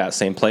obviously not that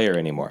same player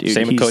anymore. Dude,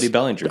 same with Cody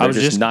Bellinger. They're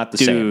just not the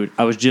same.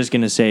 I was just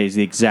going to say it's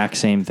the exact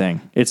same thing.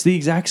 It's the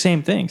exact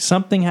same thing.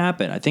 Something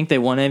happened. I think they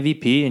won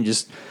MVP and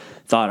just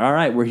thought, all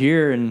right, we're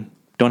here and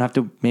don't have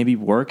to maybe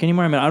work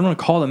anymore. I mean, I don't want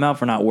to call them out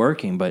for not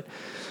working, but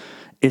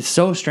it's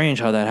so strange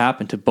how that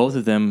happened to both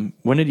of them.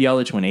 When did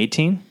Yelich win?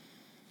 18?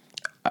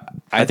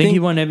 I think he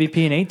won MVP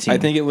in 18. I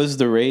think it was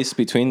the race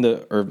between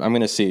I'm going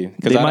to see.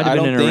 They might have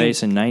been in a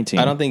race in 19.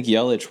 I don't think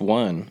Yelich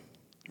won.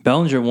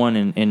 Bellinger won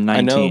in 19.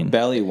 I know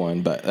Belly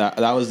won, but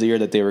that was the year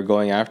that they were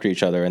going after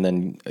each other, and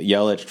then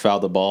Yelich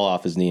fouled the ball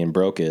off his knee and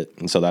broke it,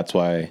 and so that's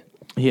why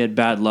he had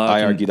bad luck.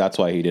 I argue that's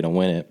why he didn't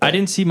win it. But I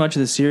didn't see much of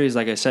the series,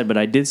 like I said, but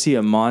I did see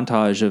a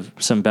montage of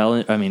some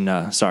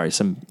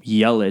some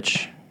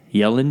Yelich,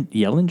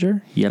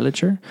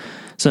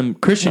 some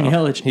Christian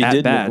Yelich. He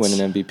did win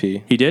an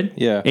MVP. He did?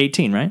 Yeah,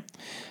 18, right?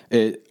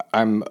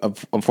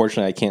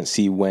 Unfortunately I can't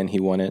see when he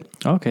won it.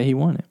 Okay, he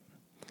won it.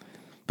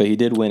 But he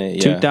did win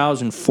it, yeah.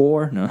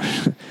 2004? No.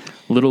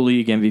 Little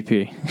League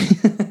MVP.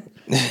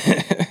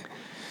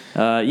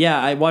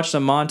 I watched a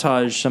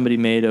montage somebody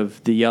made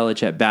of the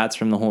Yelich at bats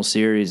from the whole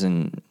series,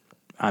 and,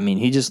 I mean,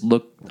 he just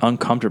looked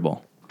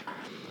uncomfortable.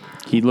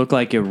 He looked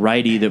like a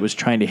righty that was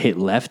trying to hit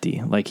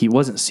lefty. Like, he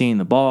wasn't seeing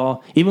the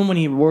ball. Even when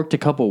he worked a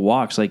couple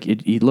walks, like,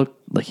 he looked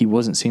like he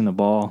wasn't seeing the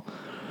ball.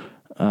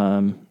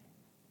 The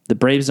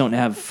Braves don't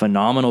have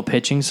phenomenal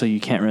pitching, so you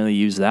can't really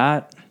use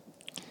that.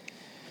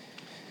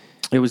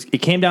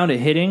 It came down to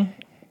hitting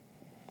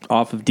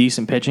off of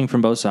decent pitching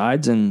from both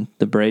sides, and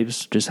the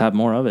Braves just have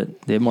more of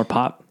it. They have more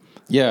pop.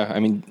 Yeah, I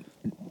mean,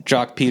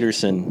 Jock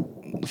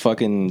Peterson,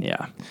 fucking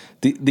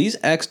these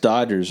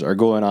ex-Dodgers are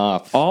going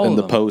off in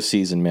the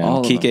postseason,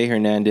 man. Kike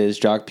Hernandez,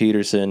 Jock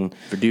Peterson,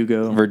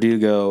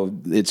 Verdugo.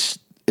 It's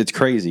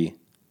crazy.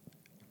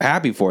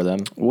 Happy for them.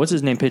 What's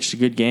his name? Pitched a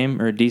good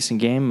game or a decent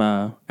game.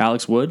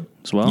 Alex Wood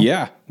as well.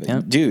 Yeah,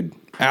 dude.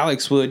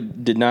 Alex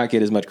Wood did not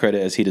get as much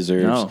credit as he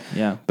deserves. No,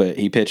 yeah. But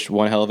he pitched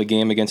one hell of a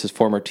game against his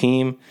former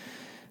team.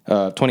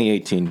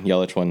 2018,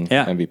 Yelich won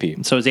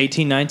MVP. So it's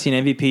 18,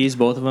 19 MVPs,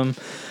 both of them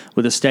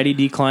with a steady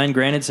decline.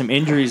 Granted, some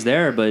injuries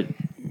there, but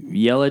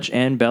Yelich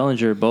and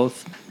Bellinger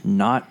both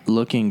not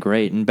looking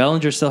great. And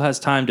Bellinger still has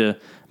time to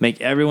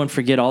make everyone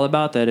forget all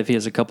about that if he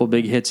has a couple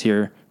big hits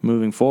here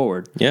moving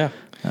forward. Yeah.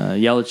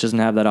 Yelich doesn't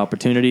have that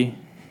opportunity,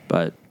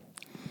 but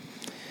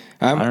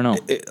I don't know.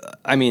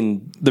 I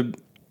mean,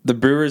 the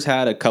Brewers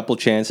had a couple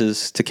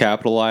chances to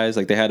capitalize.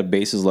 Like, they had a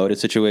bases loaded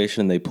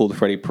situation. They pulled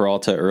Freddie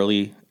Peralta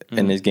early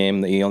in his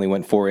game. He only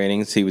went 4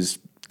 innings. He was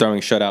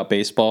throwing shutout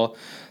baseball.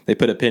 They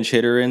put a pinch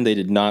hitter in. They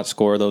did not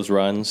score those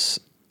runs.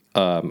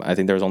 I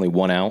think there was only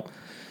 1 out.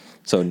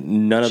 So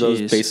none of those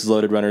bases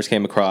loaded runners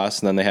came across,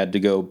 and then they had to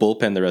go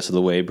bullpen the rest of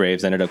the way.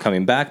 Braves ended up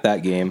coming back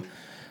that game.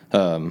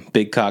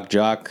 Big Cock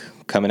Jock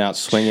coming out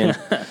swinging.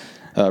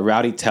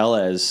 Rowdy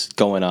Tellez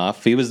going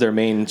off. He was their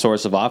main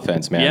source of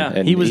offense, man. Yeah,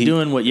 and he was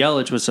doing what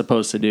Yelich was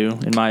supposed to do,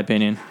 in my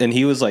opinion. And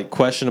he was, like,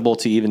 questionable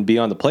to even be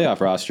on the playoff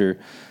roster.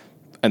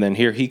 And then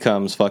here he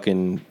comes,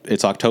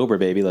 it's October,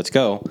 baby, let's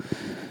go.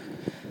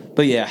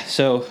 But, yeah,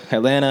 so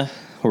Atlanta,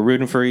 we're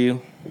rooting for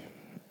you.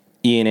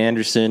 Ian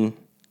Anderson,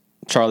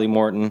 Charlie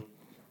Morton,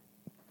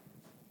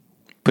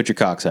 put your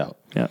cocks out.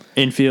 Yeah,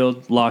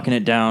 infield, locking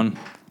it down.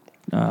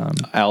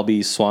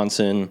 Albie,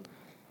 Swanson.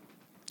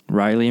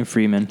 Riley and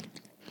Freeman.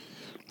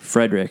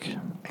 Frederick.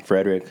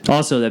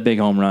 Also, that big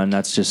home run,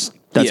 that's just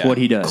That's Yeah, what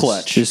he does.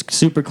 clutch. Just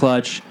super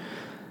clutch.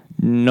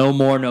 No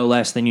more, no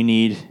less than you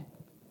need.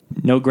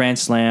 No grand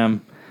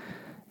slam.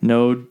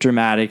 No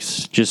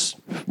dramatics. Just,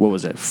 what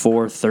was it,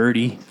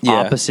 430 Yeah.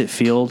 opposite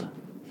field?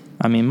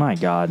 I mean, my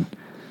God.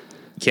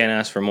 Can't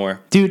ask for more.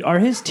 Dude, are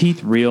his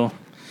teeth real?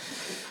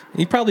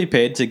 He probably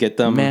paid to get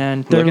them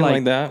Man, they're looking like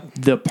like that.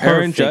 the perfect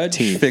Aaron Judge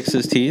teeth. fixed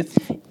his teeth.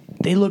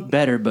 They look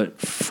better, but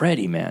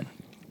Freddie, man,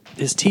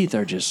 his teeth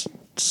are just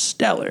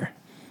stellar.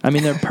 I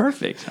mean, they're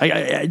perfect.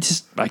 I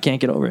can't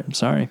get over it. I'm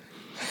sorry.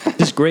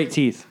 Just great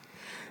teeth.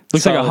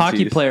 Looks like a Solid hockey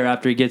teeth. player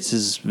after he gets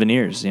his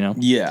veneers, you know?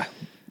 Yeah,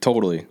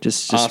 totally.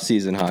 Just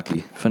Off-season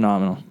hockey.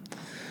 phenomenal.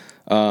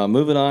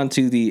 Moving on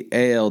to the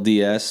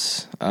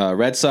ALDS,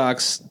 Red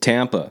Sox,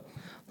 Tampa.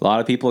 A lot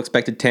of people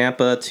expected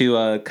Tampa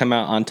to come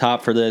out on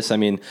top for this. I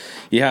mean,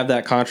 you have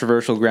that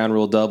controversial ground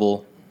rule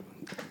double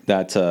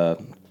that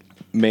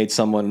made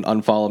someone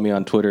unfollow me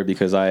on Twitter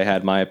because I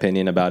had my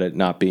opinion about it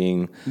not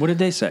being. What did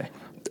they say?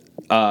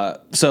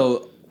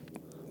 So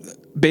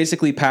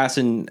basically,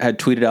 Passan had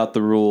tweeted out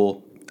the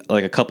rule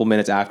like a couple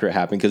minutes after it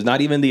happened because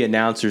not even the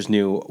announcers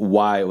knew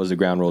why it was a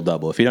ground rule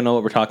double. If you don't know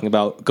what we're talking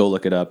about, go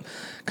look it up.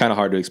 Kind of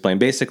hard to explain.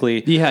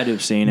 Basically, You had to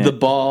have seen it. the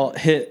ball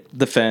hit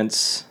the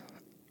fence,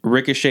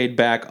 ricocheted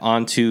back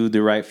onto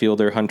the right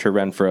fielder, Hunter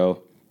Renfroe,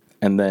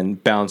 and then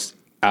bounced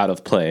out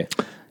of play.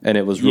 And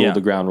it was ruled Yeah.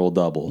 a ground rule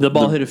double. The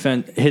ball hit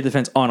the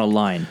fence on a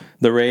line.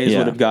 The Rays Yeah.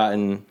 would have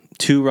gotten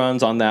 2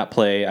 runs on that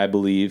play, I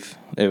believe.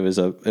 It was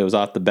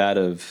off the bat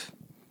of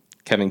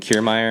Kevin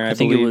Kiermaier, I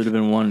think it believe. would have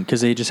been one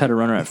because they just had a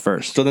runner at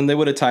first. So then they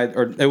would have tied,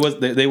 or they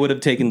would have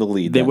taken the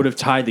lead. They then. would have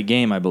tied the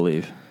game, I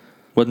believe.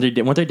 Weren't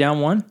they down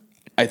one?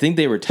 I think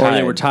they were tied. Or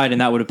they were tied,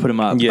 and that would have put them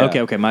up. Yeah.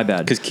 Okay, my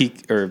bad. because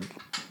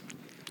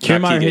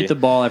Kiermaier hit the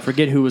ball. I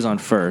forget who was on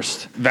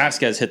first.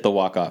 Vasquez hit the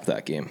walk off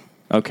that game.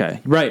 Okay,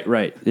 right.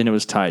 And it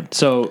was tied.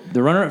 So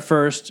the runner at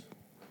first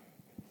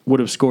would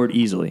have scored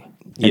easily.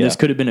 And Yeah. this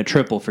could have been a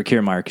triple for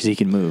Kiermaier because he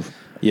can move,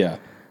 Yeah,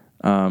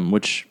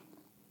 which,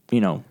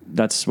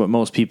 that's what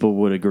most people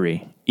would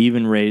agree.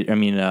 Even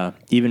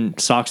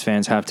Sox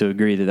fans have to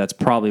agree that that's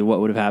probably what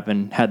would have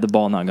happened had the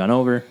ball not gone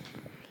over.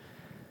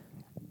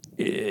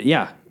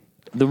 Yeah,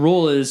 the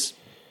rule is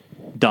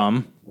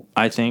dumb,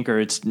 I think, or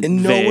it's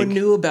and no vague. one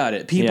knew about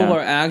it. People Yeah. are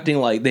acting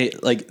like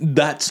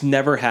that's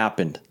never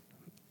happened.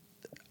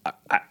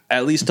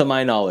 At least to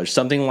my knowledge,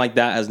 something like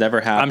that has never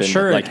happened. I'm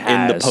sure like it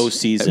in the has.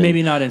 postseason,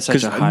 Maybe not in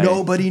such a high.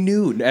 nobody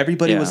knew.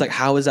 Everybody Yeah. was like,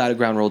 "How is that a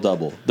ground rule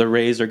double?" The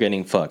Rays are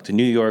getting fucked.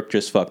 New York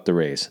just fucked the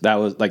Rays. That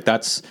was like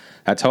that's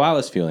how I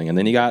was feeling. And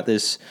then you got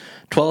this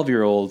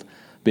 12-year-old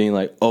being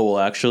like, "Oh, well,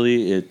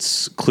 actually,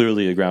 it's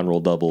clearly a ground rule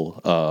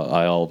double."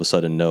 I all of a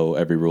sudden know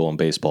every rule in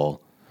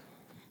baseball.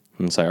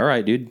 And it's like, all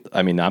right, dude.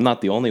 I mean, I'm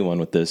not the only one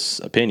with this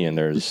opinion.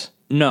 There's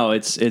No,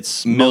 it's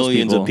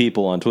millions most of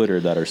people on Twitter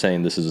that are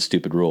saying this is a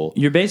stupid rule.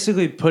 You're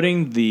basically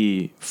putting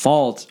the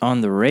fault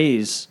on the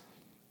Rays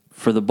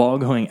for the ball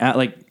going at.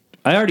 Like,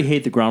 I already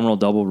hate the ground rule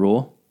double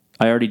rule.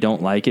 I already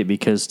don't like it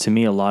because to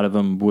me, a lot of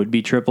them would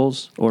be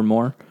triples or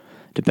more,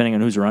 depending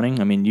on who's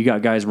running. I mean, you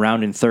got guys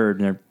rounding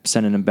third and they're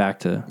sending them back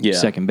to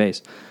second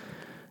base.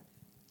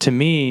 To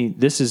me,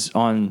 this is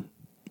on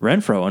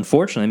Renfroe,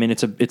 unfortunately. I mean,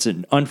 it's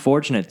an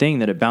unfortunate thing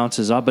that it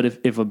bounces off. But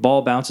if a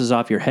ball bounces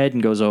off your head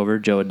and goes over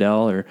Joe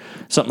Adele or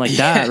something like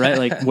that, right?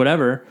 Like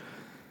whatever,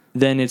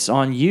 then it's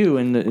on you,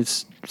 and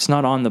it's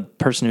not on the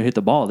person who hit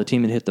the ball, the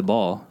team that hit the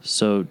ball.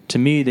 So to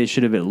me, they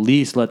should have at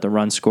least let the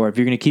run score. If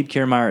you're going to keep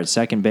Kiermaier at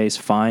second base,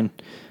 fine,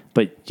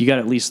 but you got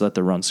to at least let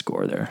the run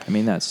score there. I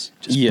mean, that's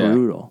just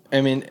brutal.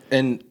 I mean,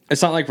 and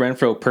it's not like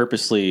Renfroe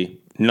purposely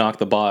knocked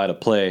the ball out of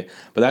play,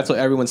 but that's what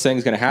everyone's saying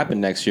is going to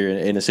happen next year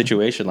in a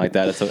situation like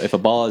that. If a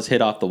ball is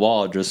hit off the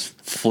wall, just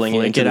fling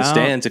it into the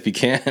stands if you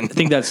can. I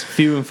think that's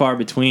few and far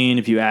between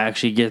if you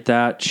actually get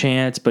that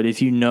chance. But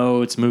if you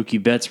know it's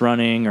Mookie Betts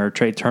running or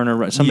Trey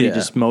Turner, somebody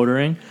just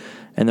motoring,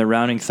 and they're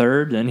rounding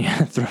third, then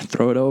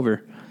throw it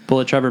over. Pull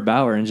a Trevor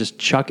Bauer and just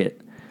chuck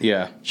it.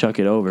 Yeah. Chuck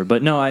it over.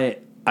 But no,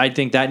 I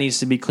think that needs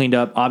to be cleaned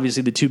up.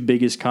 Obviously, the two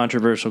biggest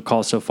controversial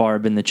calls so far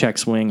have been the check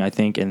swing, I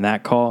think, and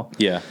that call.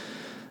 Yeah.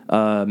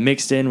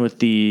 Mixed in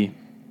with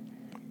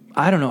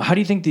I don't know. How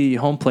do you think the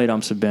home plate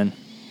umps have been?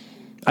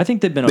 I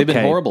think they've been okay. They've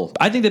been horrible.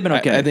 I think they've been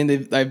okay. I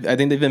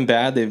think they've been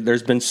bad.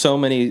 There's been so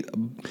many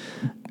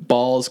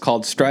balls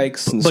called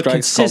strikes and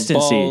strikes called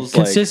balls.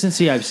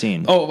 Consistency I've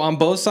seen. On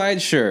both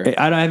sides, sure.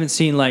 I haven't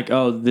seen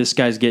this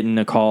guy's getting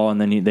a call and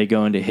then they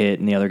go into hit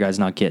and the other guy's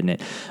not getting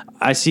it.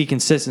 I see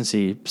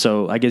consistency.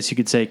 So I guess you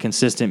could say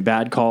consistent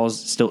bad calls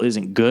still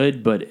isn't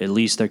good, but at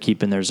least they're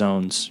keeping their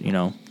zones,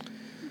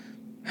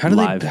 How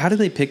do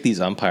they pick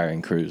these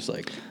umpiring crews?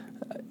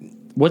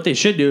 What they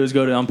should do is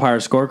go to Umpire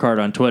Scorecard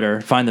on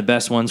Twitter, find the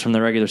best ones from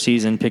the regular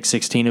season, pick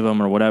 16 of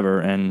them or whatever,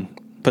 and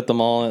put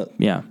them all.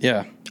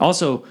 Yeah.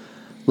 Also,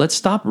 let's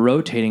stop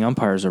rotating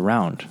umpires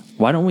around.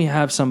 Why don't we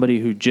have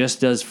somebody who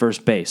just does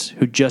first base,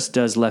 who just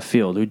does left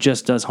field, who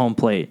just does home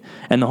plate,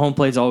 and the home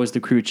plate's always the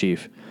crew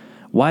chief?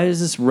 Why is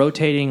this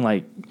rotating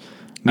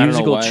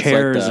musical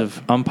chairs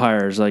of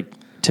umpires?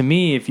 To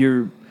me, if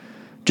you're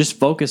just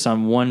focus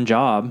on one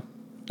job,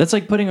 That's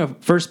like putting a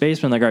first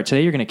baseman like, all right,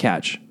 today you're going to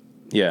catch.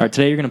 Yeah. All right,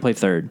 today you're going to play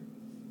third.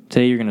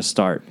 Today you're going to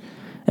start.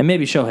 And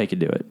maybe Shohei could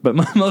do it, but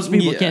most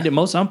people can't do it.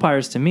 Most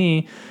umpires, to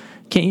me,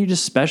 can't you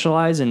just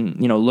specialize in,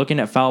 looking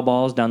at foul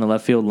balls down the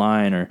left field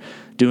line or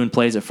doing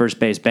plays at first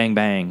base, bang,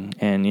 bang,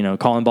 and,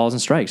 calling balls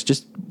and strikes?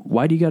 Just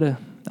why do you got to,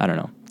 I don't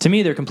know. To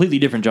me, they're completely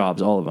different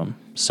jobs, all of them.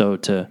 So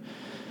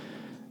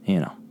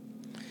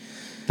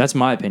that's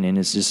my opinion.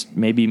 It's just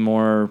maybe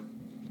more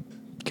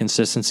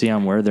consistency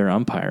on where they're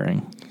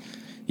umpiring.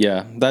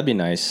 Yeah, that'd be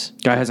nice.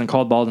 Guy hasn't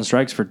called balls and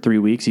strikes for 3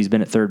 weeks. He's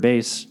been at third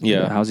base.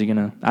 Yeah. How's he going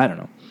to, I don't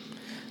know.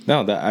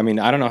 No, I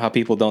don't know how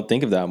people don't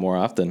think of that more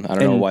often. I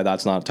don't know why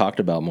that's not talked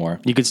about more.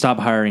 You could stop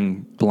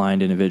hiring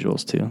blind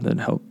individuals, too.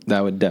 That'd help.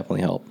 That would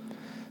definitely help.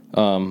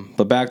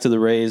 But back to the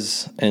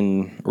Rays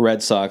and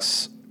Red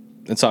Sox.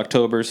 It's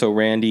October, so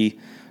Randy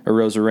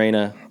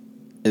Arozarena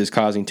is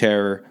causing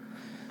terror.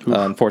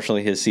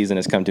 Unfortunately, his season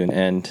has come to an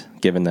end,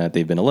 given that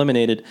they've been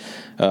eliminated.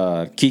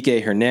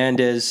 Kike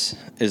Hernandez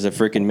is a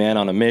freaking man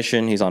on a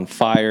mission. He's on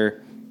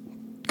fire,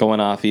 going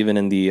off even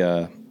in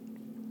the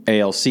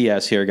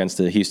ALCS here against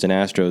the Houston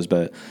Astros,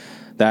 but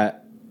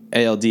that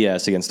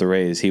ALDS against the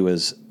Rays, he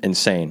was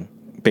insane.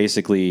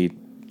 Basically,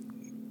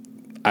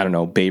 I don't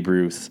know, Babe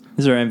Ruth.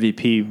 He's our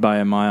MVP by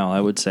a mile,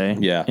 I would say.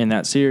 Yeah. In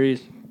that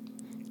series.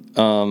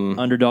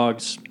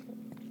 Underdogs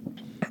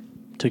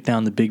took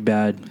down the big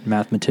bad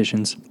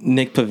mathematicians.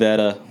 Nick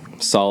Pivetta,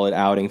 solid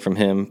outing from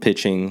him,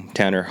 pitching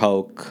Tanner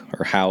Houck,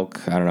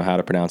 I don't know how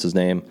to pronounce his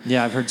name.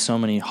 Yeah, I've heard so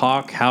many.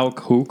 Houck.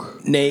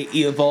 Nate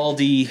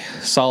Eovaldi,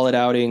 solid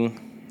outing.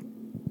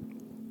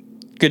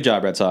 Good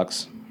job, Red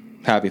Sox.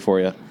 Happy for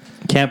you.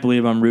 Can't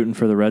believe I'm rooting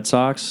for the Red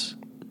Sox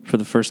for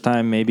the first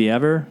time maybe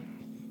ever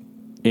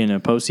in a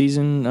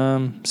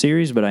postseason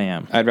series, but I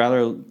am. I'd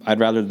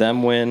rather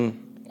them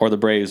win or the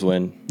Braves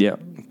win. Yeah.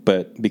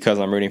 But because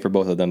I'm rooting for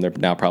both of them, they're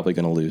now probably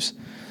going to lose.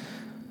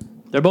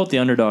 They're both the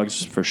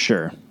underdogs for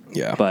sure.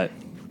 Yeah. But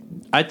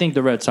I think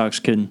the Red Sox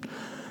can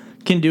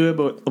do it,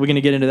 but are we going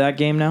to get into that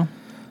game now?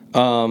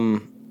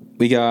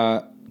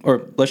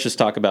 Let's just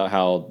talk about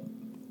how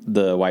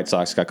the White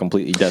Sox got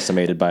completely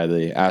decimated by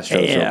the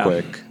Astros real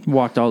quick.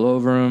 Walked all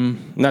over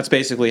them. And that's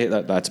basically it.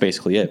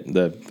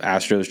 The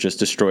Astros just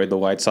destroyed the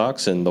White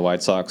Sox, and the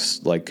White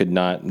Sox could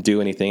not do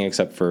anything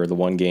except for the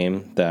one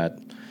game that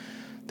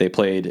they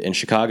played in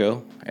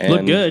Chicago. And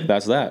looked good.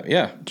 That's that.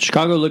 Yeah.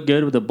 Chicago looked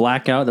good with a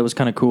blackout. That was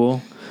kind of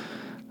cool.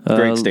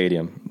 Great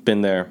stadium.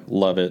 Been there.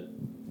 Love it.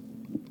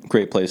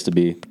 Great place to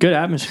be. Good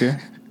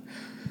atmosphere.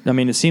 I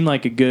mean, it seemed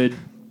like a good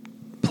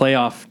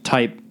playoff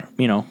type,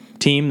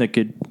 team that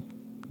could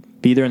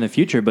be there in the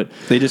future, but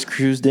they just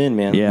cruised in,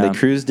 man. Yeah. They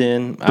cruised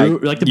in.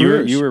 Like the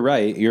Brewers. You were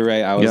right. You're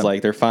right. I was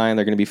like, they're fine.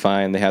 They're going to be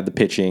fine. They have the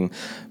pitching.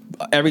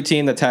 Every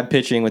team that's had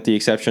pitching, with the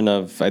exception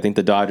of, I think,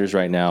 the Dodgers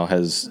right now,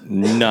 has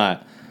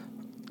not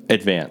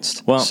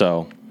advanced. Well,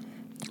 so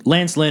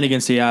Lance Lynn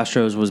against the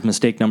Astros was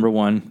mistake number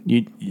one.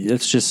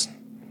 It's just,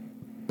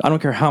 I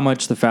don't care how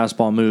much the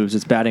fastball moves.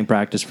 It's batting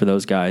practice for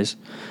those guys.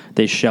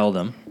 They shell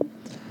them.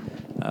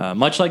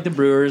 Much like the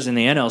Brewers in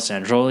the NL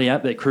Central.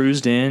 Yep, they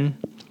cruised in.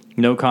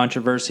 No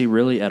controversy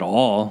really at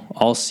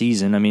all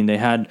season. I mean, they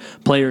had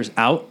players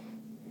out.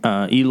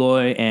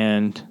 Eloy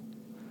and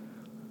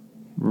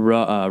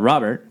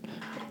Robert,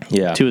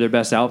 two of their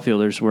best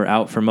outfielders, were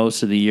out for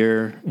most of the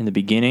year in the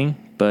beginning,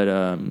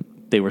 but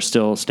they were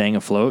still staying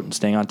afloat and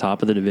staying on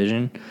top of the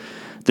division.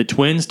 The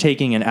Twins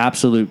taking an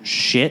absolute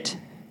shit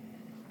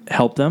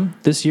helped them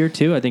this year,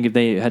 too. I think if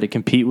they had to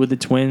compete with the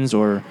Twins,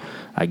 or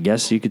I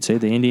guess you could say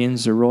the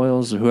Indians or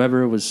Royals or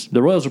whoever it was,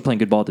 the Royals were playing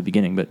good ball at the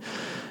beginning, but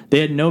they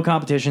had no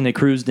competition. They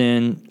cruised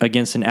in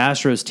against an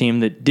Astros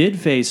team that did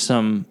face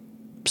some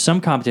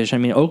competition. I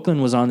mean,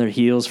 Oakland was on their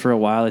heels for a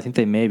while. I think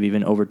they may have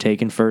even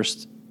overtaken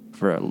first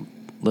for a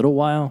little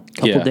while,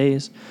 couple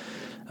days.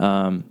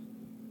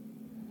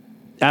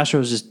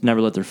 Astros just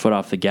never let their foot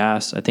off the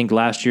gas. I think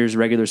last year's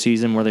regular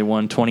season, where they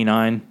won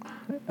 29,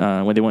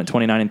 when they went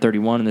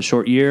 29-31 in the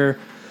short year,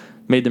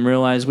 made them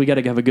realize we got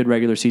to have a good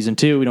regular season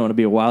too. We don't want to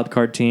be a wild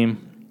card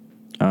team.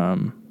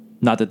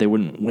 Not that they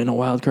wouldn't win a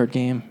wild card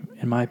game,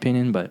 in my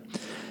opinion, but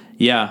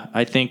yeah,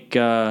 I think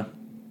they're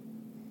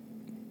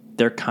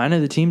kind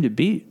of the team to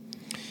beat.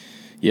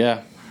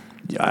 Yeah.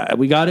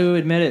 We got to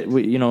admit it.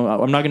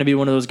 I'm not going to be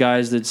one of those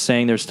guys that's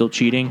saying they're still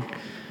cheating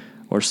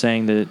or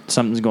saying that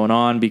something's going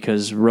on,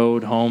 because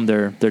road, home,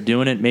 they're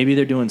doing it. Maybe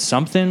they're doing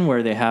something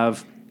where they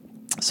have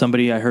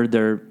somebody. I heard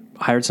they're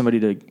hired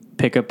somebody to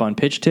pick up on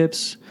pitch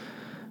tips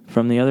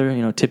from the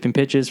other, tipping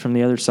pitches from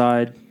the other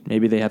side.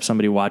 Maybe they have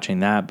somebody watching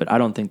that, but I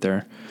don't think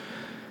they're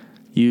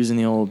using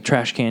the old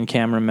trash can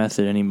camera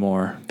method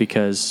anymore,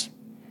 because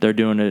they're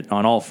doing it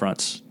on all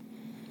fronts.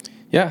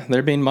 Yeah,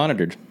 they're being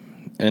monitored.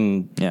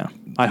 And yeah,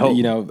 I hope.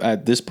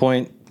 At this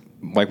point,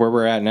 like where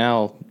we're at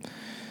now,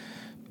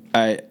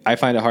 I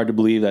find it hard to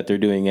believe that they're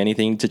doing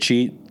anything to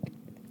cheat.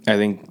 I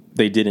think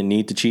they didn't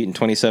need to cheat in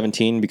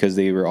 2017 because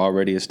they were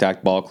already a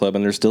stacked ball club,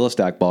 and they're still a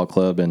stacked ball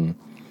club. And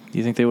do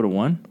you think they would have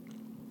won?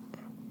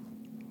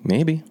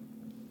 Maybe.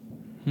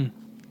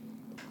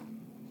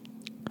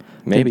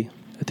 Maybe.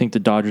 I think the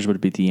Dodgers would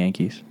have beat the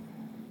Yankees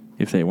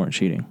if they weren't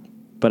cheating.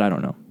 But I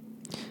don't know.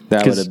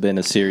 That would have been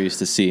a series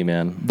to see,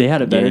 man. They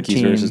had a better Yankees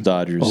team versus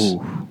Dodgers.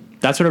 Oh,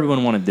 that's what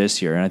everyone wanted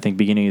this year, and I think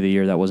beginning of the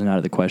year that wasn't out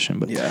of the question.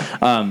 But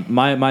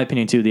my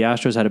opinion too, the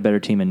Astros had a better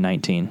team in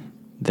 19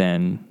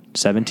 than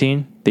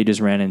 17. They just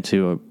ran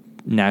into a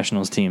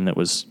Nationals team that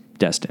was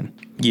destined.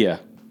 Yeah.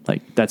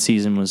 Like, that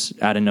season was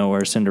out of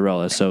nowhere,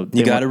 Cinderella. So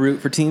you got to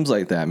root for teams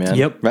like that, man.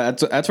 Yep.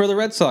 That's where the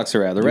Red Sox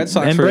are at. The Red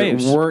Sox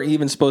weren't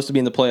even supposed to be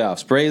in the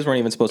playoffs. Braves weren't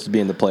even supposed to be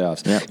in the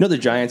playoffs. Yep. You know the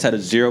Giants had a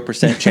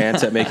 0%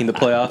 chance at making the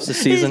playoffs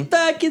this season? He's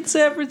back in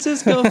San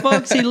Francisco,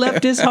 folks. He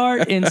left his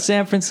heart in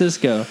San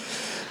Francisco.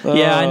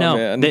 Yeah, I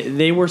know.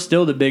 They were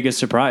still the biggest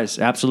surprise.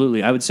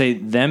 Absolutely. I would say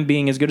them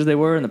being as good as they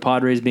were and the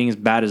Padres being as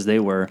bad as they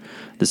were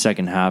the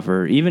second half,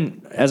 or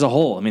even as a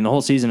whole. I mean, the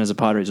whole season as a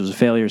Padres was a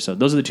failure. So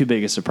those are the two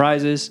biggest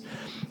surprises.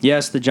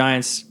 Yes, the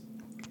Giants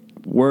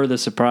were the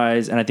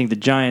surprise, and I think the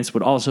Giants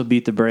would also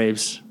beat the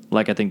Braves,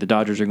 like I think the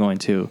Dodgers are going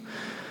to.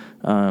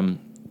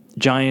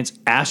 Giants,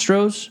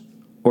 Astros,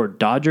 or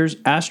Dodgers,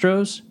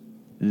 Astros,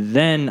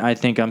 then I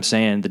think I'm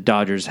saying the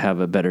Dodgers have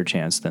a better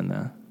chance than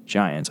the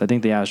Giants. I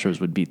think the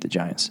Astros would beat the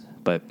Giants,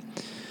 but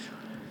I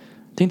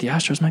think the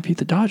Astros might beat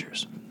the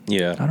Dodgers.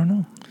 Yeah. I don't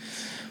know.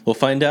 We'll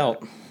find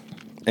out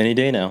any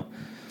day now.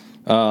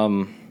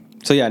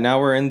 So, yeah, now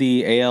we're in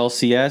the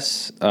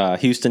ALCS.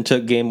 Houston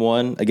took game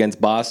 1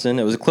 against Boston.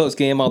 It was a close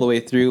game all the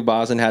way through.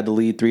 Boston had the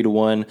lead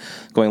 3-1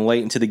 going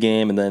late into the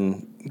game, and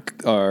then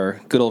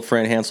our good old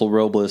friend Hansel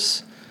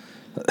Robles,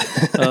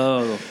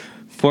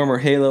 former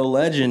Halo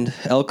legend,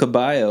 El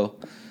Caballo,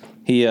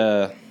 he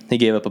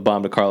gave up a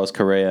bomb to Carlos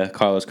Correa.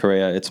 Carlos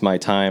Correa, it's my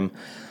time.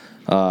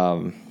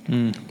 4-3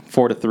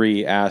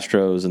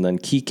 Astros, and then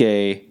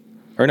Kike.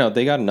 Or no,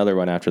 they got another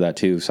one after that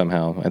too.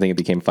 Somehow, I think it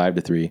became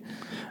 5-3.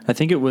 I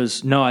think it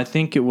was or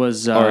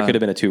it could have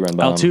been a 2-run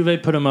bomb.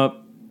 Altuve put him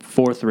up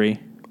 4-3.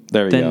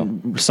 There we go.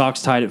 Then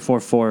Sox tied at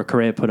 4-4.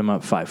 Correa put him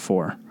up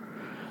 5-4,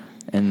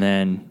 and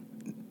then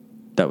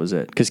that was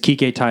it. Because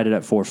Kike tied it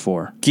at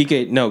 4-4.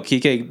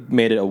 Kike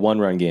made it a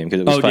 1-run game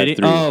because it was 5-3. Did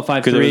he? Oh, 5-3.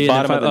 Because it was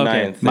bottom of the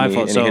ninth. My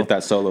fault. And he hit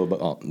that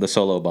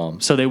solo bomb.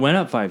 So they went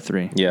up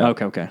 5-3. Yeah.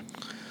 Okay.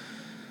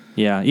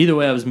 Yeah. Either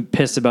way, I was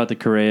pissed about the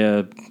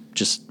Correa,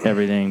 just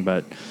everything.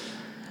 But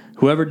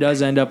whoever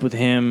does end up with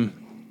him,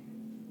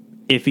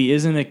 if he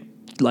isn't a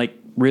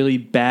really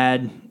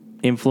bad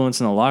influence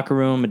in the locker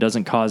room, it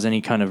doesn't cause any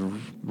kind of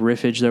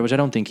riffage there, which I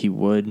don't think he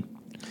would.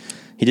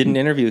 He did an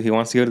interview. He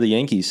wants to go to the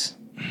Yankees.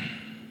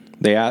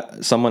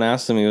 Someone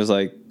asked him. He was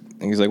like,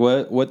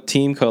 what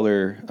team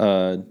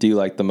color do you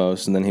like the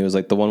most? And then he was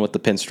like, the one with the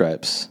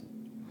pinstripes.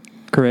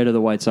 Correa to the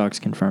White Sox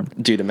confirmed.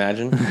 Dude,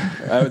 imagine.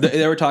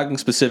 They were talking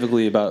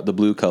specifically about the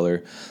blue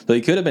color. So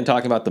he could have been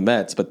talking about the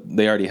Mets, but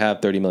they already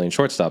have 30 million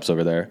shortstops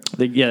over there.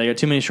 They got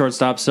too many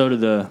shortstops. So do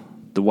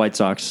the White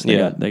Sox. They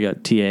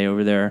got TA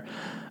over there.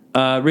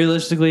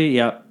 Realistically,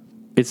 yeah,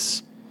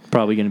 it's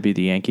probably going to be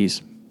the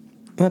Yankees.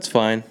 That's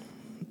fine.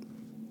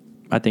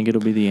 I think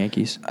it'll be the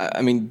Yankees.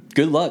 I mean,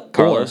 good luck,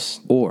 Carlos.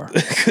 Or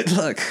good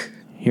luck.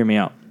 Hear me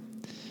out.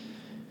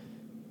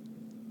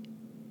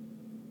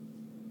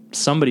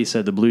 Somebody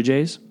said the Blue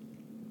Jays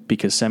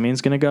because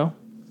Semion's going to go.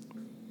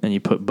 And you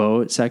put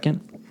Bo at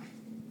second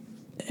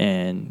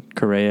and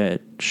Correa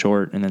at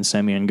short, and then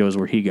Semien goes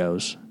where he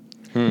goes.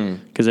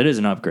 Because it is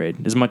an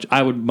upgrade.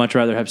 I would much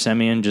rather have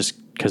Semien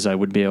just because I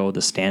would be able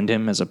to stand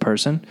him as a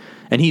person.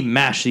 And he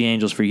mashed the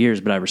Angels for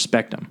years, but I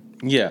respect him.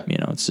 Yeah.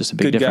 It's just a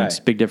big difference.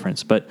 Big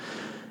difference. But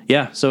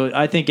yeah, so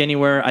I think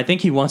I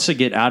think he wants to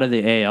get out of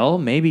the AL,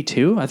 maybe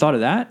too. I thought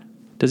of that.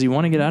 Does he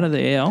want to get out of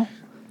the AL?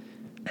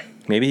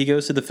 Maybe he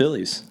goes to the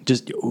Phillies.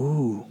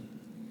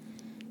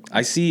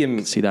 I see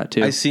him. See that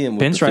too. I see him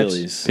with the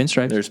Phillies.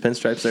 Pinstripes. There's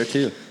pinstripes there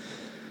too.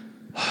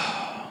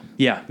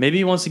 Yeah, maybe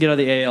he wants to get out of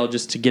the AL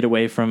just to get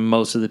away from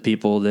most of the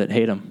people that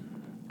hate him.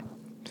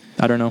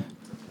 I don't know.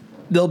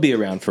 They'll be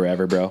around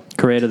forever, bro.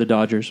 Correa to the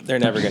Dodgers. They're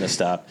never going to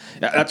stop.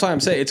 That's why I'm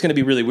saying it's going to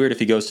be really weird if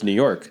he goes to New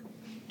York.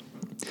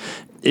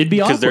 It'd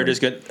be awkward. Because they're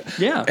just good.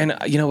 Yeah. And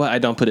you know what? I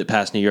don't put it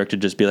past New York to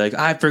just be like,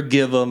 I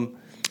forgive him.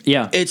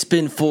 Yeah. It's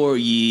been 4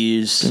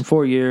 years. In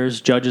 4 years,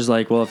 Judge is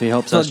like, well, if he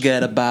helps us...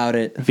 Forget about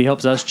it. If he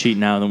helps us cheat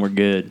now, then we're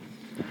good.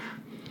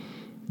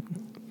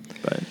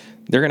 But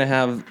they're going to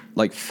have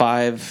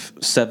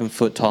 5-7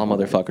 foot tall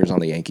motherfuckers on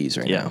the Yankees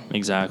right now. Yeah,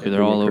 exactly.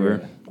 They're all over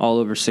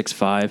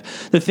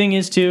 6'5". The thing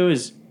is, too,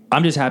 is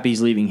I'm just happy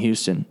he's leaving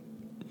Houston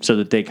so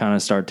that they kind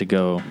of start to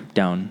go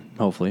down,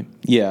 hopefully.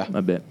 Yeah.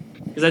 A bit.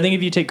 Because I think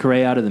if you take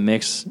Correa out of the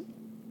mix,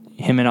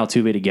 him and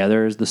Altuve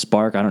together is the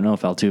spark. I don't know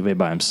if Altuve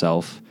by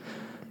himself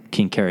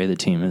can carry the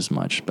team as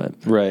much, but...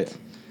 Right.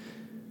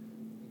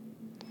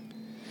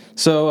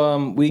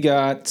 So we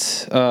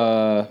got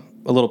a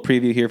little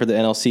preview here for the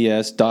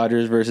NLCS.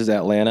 Dodgers versus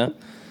Atlanta.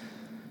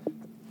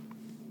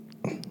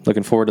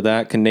 Looking forward to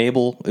that.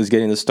 Knebel is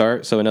getting the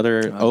start, so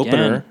another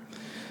opener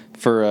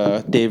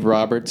for Dave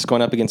Roberts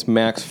going up against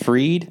Max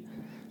Fried.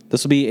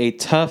 This will be a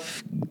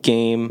tough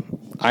game,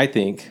 I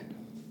think.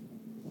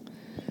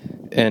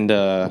 And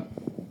I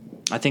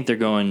think they're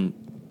going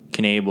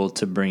Knebel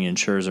to bring in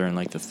Scherzer in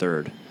the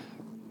third.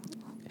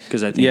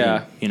 because I think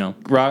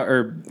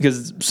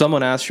because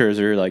someone asked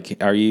Scherzer, like,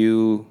 do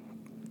you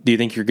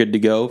think you're good to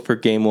go for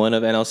game 1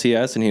 of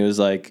NLCS? And he was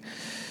like,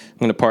 I'm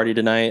going to party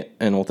tonight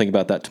and we'll think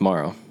about that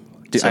tomorrow.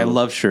 Dude, I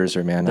love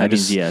Scherzer, man. That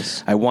means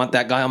yes. I want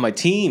that guy on my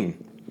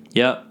team.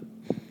 Yep.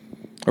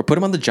 Or put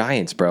him on the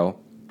Giants, bro.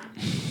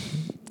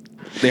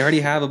 They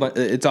already have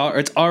it's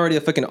already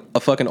a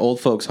fucking old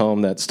folks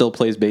home that still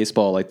plays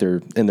baseball like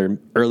they're in their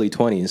early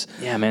 20s.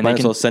 Yeah, man. Might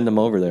as well send them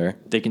over there.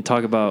 They can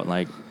talk about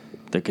like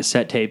the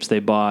cassette tapes they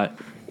bought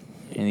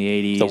in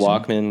the 80s. The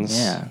Walkmans.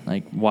 Yeah,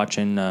 like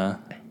watching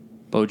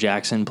Bo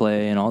Jackson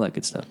play and all that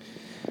good stuff.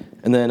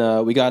 And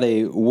then we got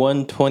a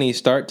 1:20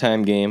 start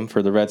time game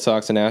for the Red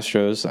Sox and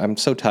Astros. I'm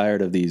so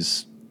tired of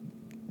these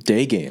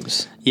day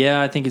games.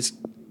 Yeah, I think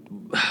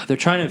they're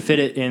trying to fit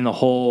it in the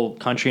whole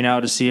country now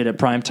to see it at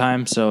prime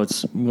time. So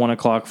it's 1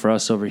 o'clock for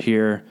us over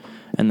here,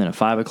 and then at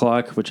 5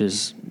 o'clock, which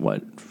is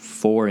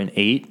 4 and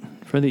 8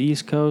 for the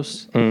East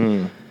Coast.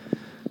 Mm.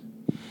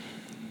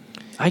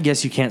 I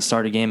guess you can't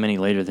start a game any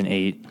later than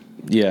 8.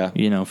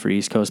 Yeah, for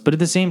East Coast. But at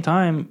the same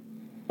time,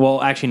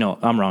 well, actually, no,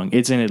 I'm wrong.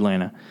 It's in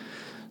Atlanta.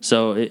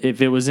 So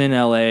if it was in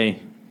LA,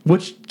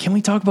 can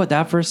we talk about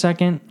that for a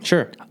second?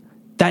 Sure.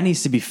 That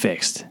needs to be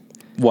fixed.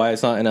 Why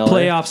it's not in LA?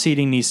 Playoff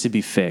seating needs to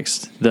be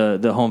fixed.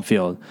 The home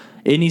field.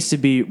 It needs to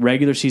be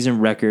regular season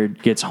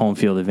record gets home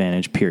field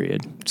advantage,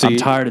 period. So I'm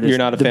tired of this. You're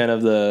not a fan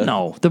of the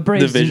the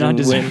Braves do not division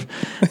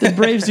deserve the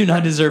Braves do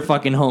not deserve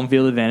fucking home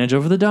field advantage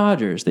over the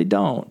Dodgers. They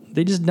don't.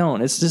 They just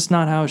don't. It's just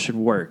not how it should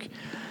work.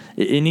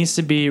 It needs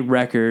to be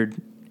record,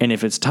 and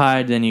if it's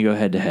tied, then you go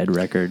head to head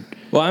record.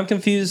 Well, I'm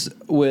confused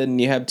when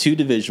you have 2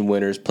 division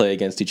winners play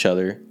against each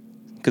other.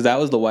 Because that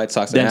was the White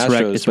Sox and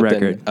Astros. It's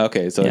record.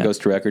 Okay, so it goes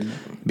to record.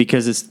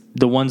 Because it's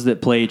the ones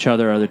that play each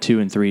other are the 2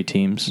 and 3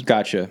 teams.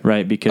 Gotcha.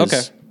 Right,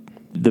 because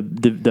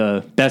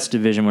the best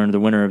division winner, the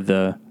winner of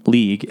the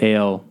league,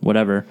 AL,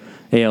 whatever,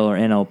 AL or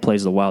NL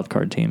plays the wild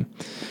card team.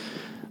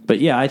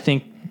 But yeah, I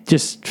think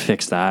just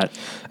fix that.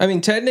 I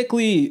mean,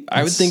 technically,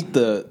 I would think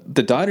the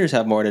Dodgers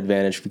have more an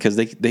advantage because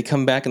they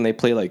come back and they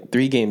play like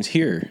 3 games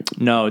here.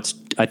 No,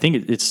 I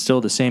think it's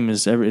still the same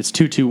as ever. It's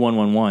 2-2,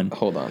 1-1-1.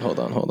 Hold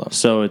on.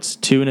 So it's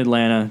 2 in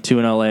Atlanta, 2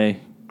 in LA,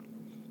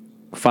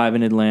 5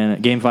 in Atlanta,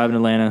 game 5 in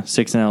Atlanta,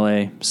 6 in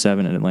LA,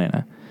 7 in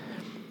Atlanta.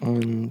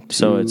 1,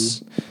 2.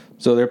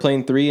 So they're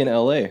playing 3 in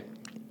LA.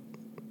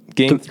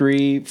 Game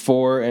 3,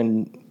 4,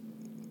 and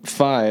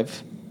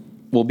 5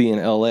 will be in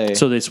LA.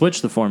 So they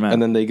switch the format.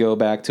 And then they go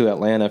back to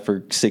Atlanta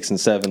for 6 and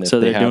 7 if so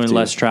they they're have doing to.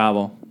 less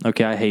travel.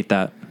 Okay, I hate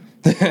that.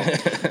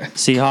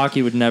 See,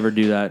 hockey would never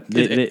do that.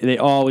 They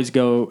always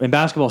go, and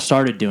basketball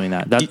started doing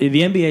that. The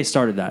NBA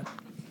started that.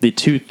 The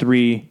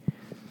 2-3-2.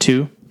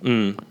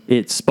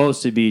 It's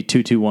supposed to be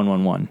 2-2,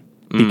 1-1-1.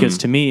 Because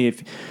to me,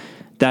 if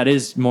that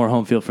is more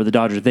home field for the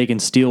Dodgers, they can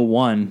steal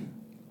one.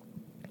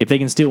 If they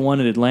can steal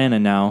one at Atlanta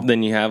now,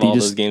 then you have all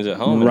those games at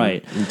home,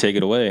 right? And take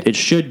it away. It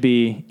should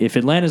be, if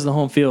Atlanta's the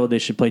home field, they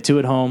should play 2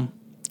 at home,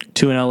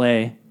 2 in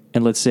LA,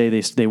 and let's say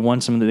they won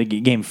some of the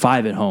game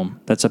 5 at home.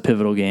 That's a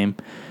pivotal game.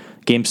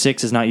 Game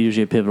 6 is not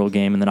usually a pivotal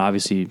game, and then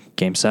obviously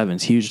game 7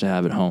 is huge to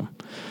have at home.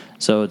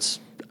 So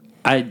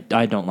I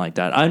don't like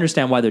that. I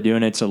understand why they're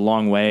doing it. It's a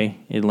long way,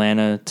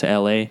 Atlanta to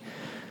LA.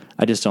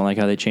 I just don't like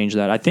how they changed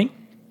that. I think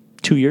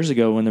 2 years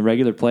ago when the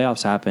regular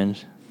playoffs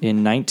happened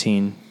in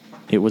 19,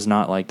 it was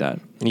not like that.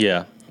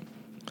 Yeah.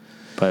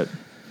 But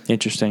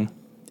interesting.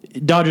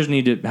 Dodgers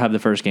need to have the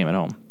first game at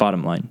home,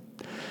 bottom line.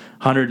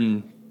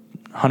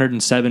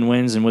 107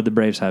 wins, and would the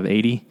Braves have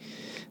 80?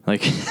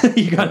 Like, you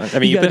put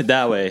it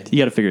that way. You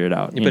got to figure it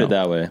out. You put it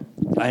that way.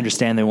 I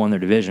understand they won their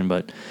division,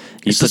 but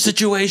it's the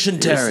situation,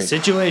 Terry. It's the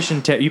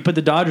situation. You put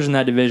the Dodgers in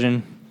that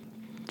division,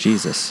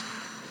 Jesus,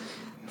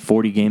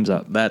 40 games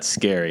up. That's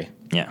scary.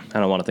 Yeah. I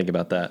don't want to think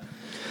about that.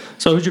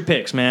 So who's your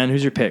picks, man?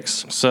 Who's your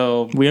picks?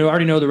 So we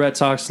already know the Red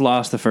Sox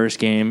lost the first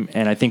game,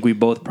 and I think we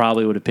both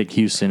probably would have picked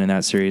Houston in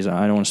that series.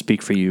 I don't want to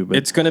speak for you, but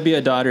it's going to be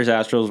a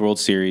Dodgers-Astros World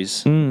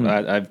Series.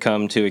 I've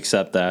come to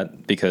accept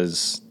that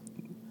because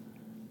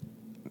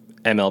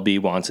MLB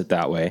wants it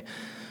that way.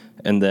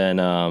 And then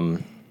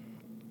so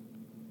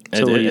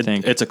what do you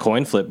think? It's a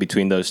coin flip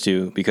between those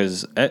two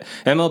because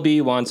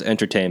MLB wants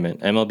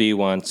entertainment. MLB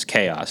wants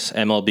chaos.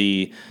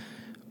 MLB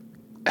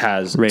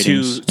has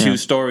ratings, two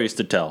stories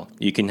to tell.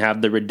 You can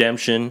have the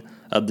redemption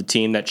of the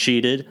team that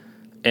cheated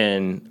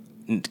and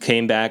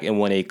came back and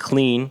won a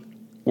clean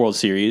World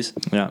Series.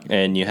 Yeah.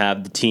 And you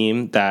have the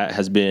team that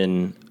has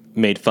been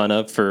made fun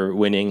of for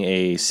winning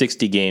a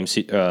 60-game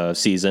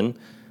season.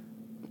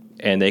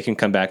 And they can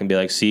come back and be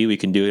like, see, we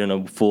can do it in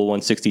a full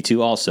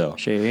 162 also.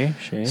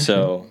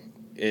 So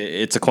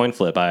it's a coin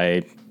flip.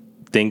 I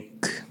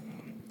think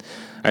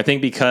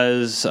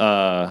because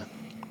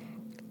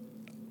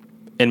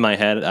in my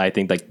head, I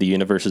think like the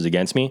universe is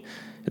against me.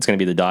 It's going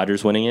to be the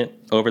Dodgers winning it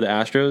over the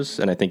Astros,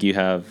 and I think you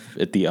have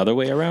it the other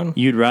way around.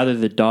 You'd rather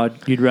the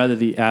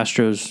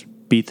Astros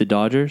beat the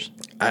Dodgers?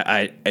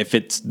 If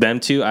it's them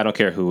two, I don't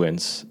care who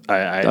wins.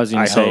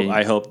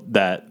 I hope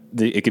that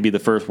it could be the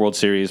first World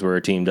Series where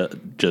a team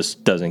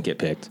just doesn't get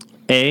picked.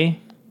 You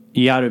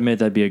got to admit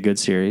that'd be a good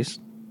series.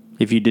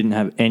 If you didn't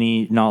have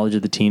any knowledge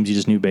of the teams, you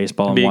just knew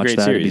baseball and Be a watched great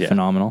that, series, it'd be yeah.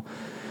 phenomenal.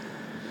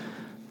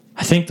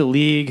 I think the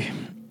league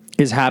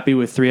is happy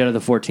with 3 out of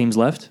the 4 teams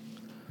left.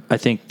 I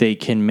think they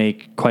can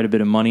make quite a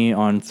bit of money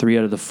on 3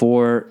 out of the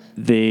 4.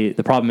 The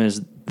problem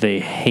is they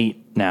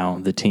hate now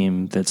the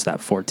team that's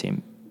that 4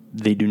 team.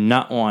 They do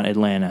not want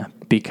Atlanta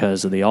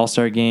because of the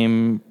All-Star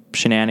Game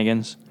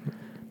shenanigans.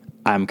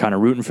 I'm kind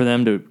of rooting for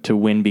them to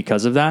win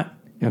because of that.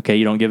 Okay,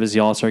 you don't give us the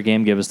All-Star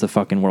Game, give us the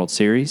fucking World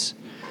Series.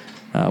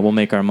 We'll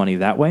make our money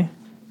that way.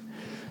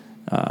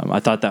 I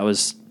thought that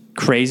was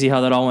crazy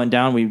how that all went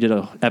down. We did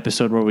an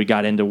episode where we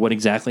got into what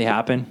exactly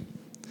happened.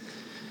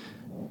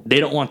 They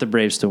don't want the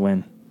Braves to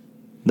win.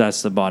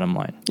 That's the bottom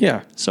line.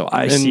 Yeah. So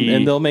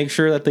And they'll make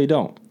sure that they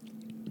don't.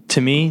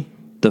 To me,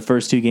 the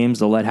first 2 games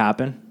they'll let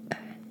happen.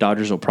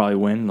 Dodgers will probably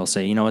win. They'll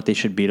say, you know what, they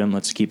should beat them.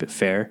 Let's keep it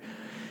fair.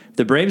 If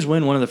the Braves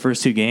win one of the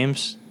first 2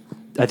 games,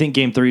 I think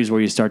Game 3 is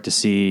where you start to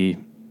see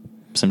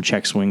some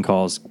check swing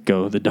calls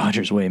go the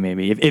Dodgers' way,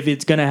 maybe. If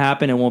it's going to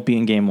happen, it won't be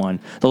in Game 1.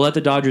 They'll let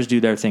the Dodgers do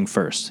their thing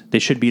first. They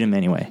should beat them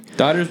anyway.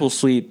 Dodgers will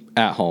sweep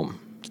at home.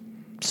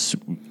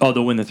 Oh,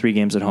 they'll win the 3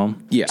 games at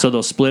home? Yeah. So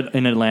they'll split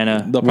in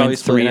Atlanta, They'll win probably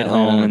 3 split in at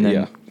home, and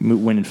Atlanta,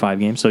 then win in 5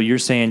 games. So you're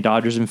saying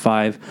Dodgers in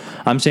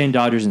 5. I'm saying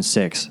Dodgers in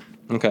 6.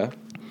 Okay.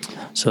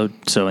 So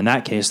in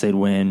that case, they'd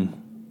win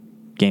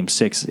Game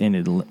 6 in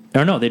Atlanta.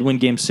 Or no, they'd win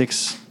Game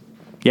 6.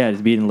 Yeah,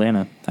 to beat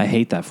Atlanta. I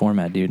hate that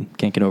format, dude.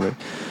 Can't get over it.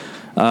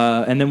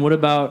 And then what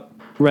about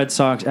Red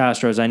Sox,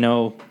 Astros? I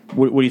know.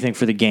 What do you think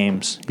for the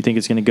games? You think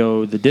it's going to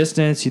go the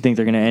distance? You think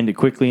they're going to end it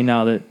quickly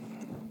now that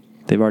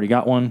they've already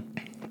got one?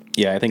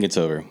 Yeah, I think it's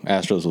over.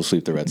 Astros will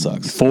sweep the Red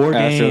Sox. 4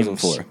 Astros games. in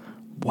 4.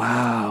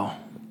 Wow.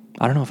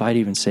 I don't know if I'd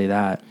even say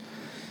that.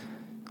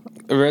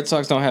 The Red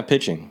Sox don't have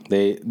pitching.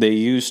 They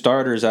use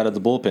starters out of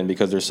the bullpen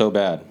because they're so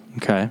bad.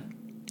 Okay.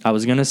 I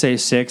was going to say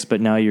 6, but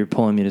now you're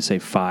pulling me to say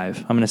 5.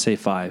 I'm going to say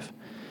 5.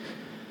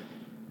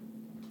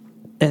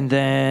 And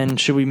then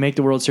should we make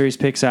the World Series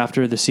picks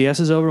after the CS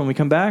is over when we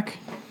come back?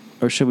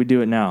 Or should we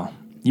do it now?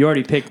 You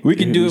already picked. We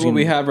can do it what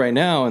we have right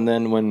now, and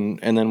then when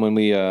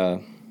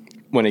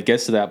it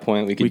gets to that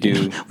point,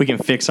 we can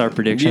fix our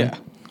prediction. Yeah.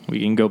 We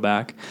can go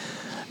back.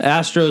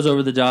 Astros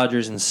over the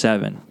Dodgers in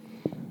 7.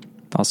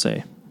 I'll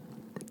say.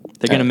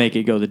 They're going to make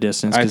it go the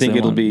distance. I think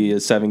it'll be a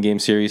 7-game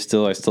series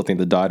still. I still think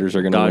the Dodgers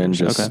are going to win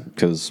just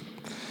because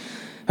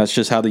that's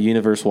just how the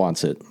universe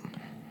wants it.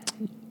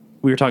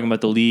 We were talking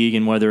about the league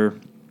and whether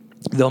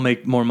they'll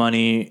make more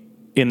money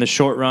in the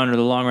short run or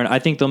the long run. I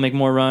think they'll make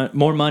more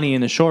money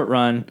in the short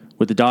run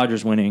with the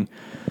Dodgers winning.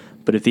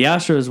 But if the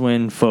Astros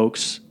win,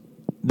 folks,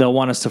 they'll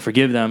want us to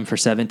forgive them for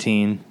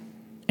 17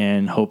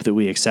 and hope that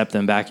we accept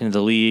them back into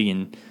the league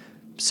and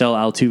sell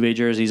Altuve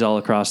jerseys all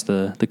across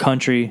the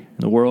country,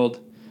 the world.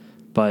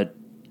 But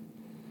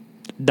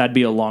that'd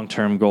be a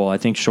long-term goal. I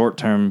think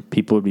short-term,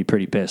 people would be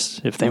pretty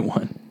pissed if they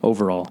won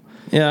overall.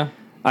 Yeah.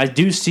 I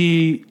do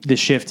see the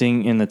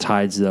shifting in the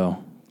tides,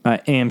 though. I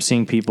am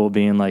seeing people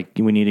being like,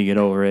 we need to get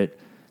over it.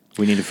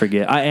 We need to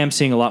forget. I am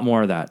seeing a lot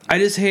more of that. I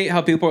just hate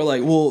how people are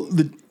like, well,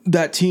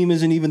 that team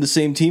isn't even the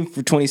same team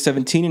for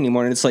 2017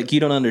 anymore. And it's like, you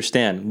don't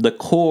understand. The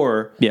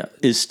core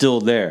is still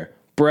there.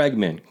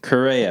 Bregman,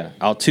 Correa,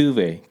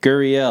 Altuve,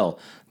 Gurriel.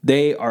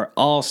 They are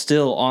all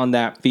still on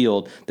that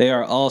field. They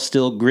are all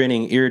still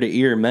grinning ear to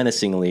ear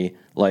menacingly.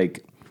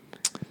 Like,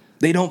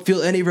 they don't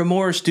feel any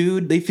remorse,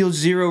 dude. They feel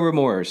zero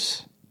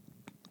remorse.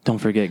 Don't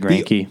forget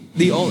Greinke.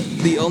 The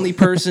only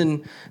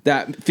person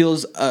that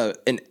feels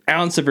an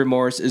ounce of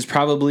remorse is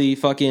probably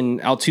fucking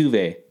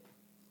Altuve.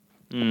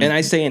 And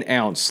I say an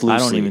ounce loosely. I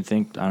don't even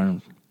think...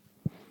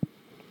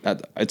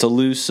 It's a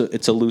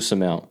loose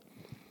amount.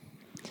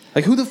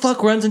 Like, who the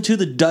fuck runs into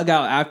the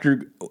dugout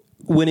after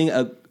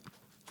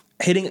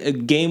hitting a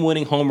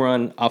game-winning home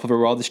run off of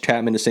Aroldis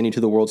Chapman to send you to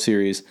the World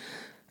Series,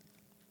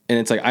 and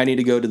it's like, I need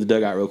to go to the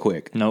dugout real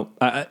quick. Nope.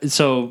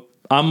 So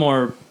I'm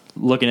more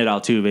looking at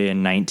Altuve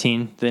in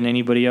 19 than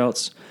anybody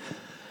else.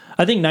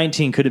 I think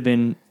 19 could have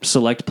been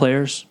select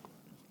players,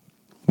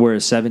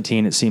 whereas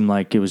 17, it seemed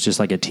like it was just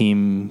like a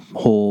team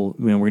whole,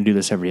 we're going to do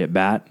this every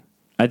at-bat.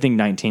 I think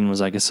 19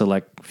 was like a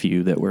select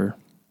few that were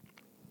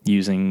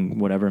using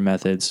whatever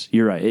methods.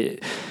 You're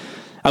right.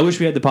 I wish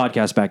we had the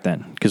podcast back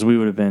then, because we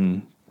would have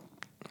been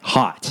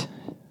hot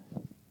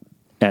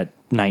at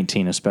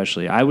 19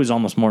 especially. I was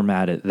almost more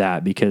mad at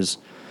that because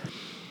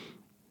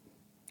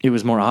it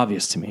was more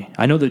obvious to me.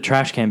 I know the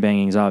trash can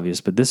banging is obvious,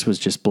 but this was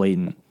just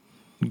blatant,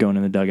 going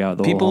in the dugout,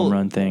 the whole home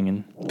run thing.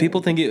 And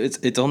people think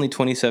it's only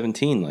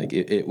 2017. Like,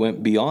 it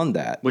went beyond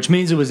that. Which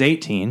means it was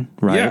 18,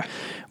 right? Yeah.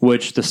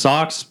 Which the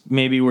Sox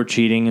maybe were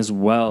cheating as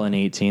well in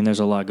 18. There's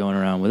a lot going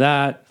around with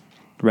that.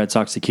 The Red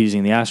Sox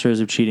accusing the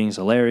Astros of cheating is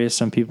hilarious,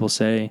 some people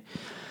say.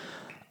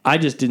 I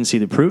just didn't see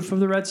the proof of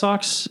the Red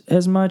Sox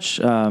as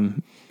much.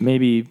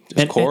 Maybe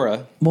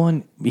Cora.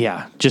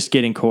 Just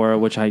getting Cora,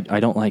 which I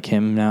don't like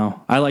him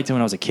now. I liked him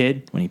when I was a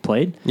kid when he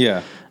played.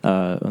 Yeah,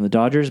 on the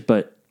Dodgers,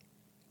 but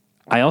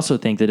I also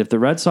think that if the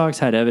Red Sox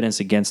had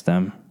evidence against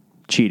them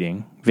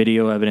cheating,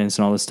 video evidence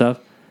and all this stuff,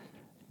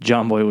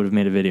 John Boy would have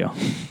made a video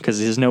because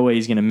there's no way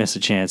he's going to miss a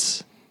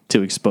chance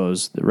to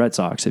expose the Red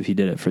Sox if he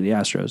did it for the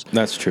Astros.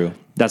 That's true.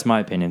 That's my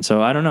opinion.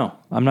 So I don't know.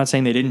 I'm not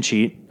saying they didn't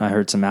cheat. I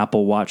heard some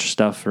Apple Watch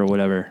stuff or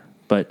whatever,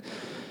 but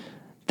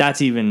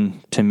that's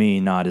even to me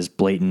not as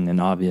blatant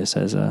and obvious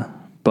as a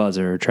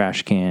buzzer,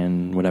 trash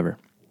can, whatever.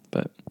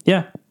 But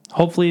yeah,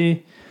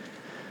 hopefully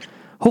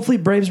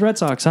Braves Red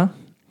Sox, huh?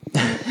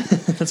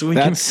 That's what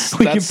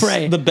we can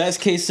pray. The best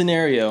case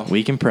scenario.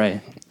 We can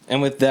pray.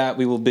 And with that,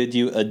 we will bid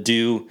you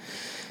adieu,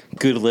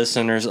 good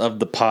listeners of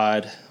the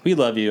pod. We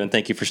love you and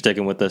thank you for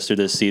sticking with us through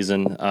this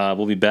season.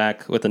 We'll be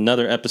back with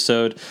another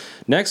episode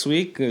next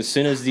week as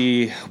soon as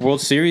the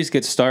World Series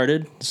gets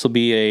started. This will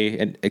be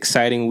an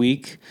exciting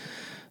week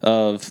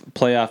of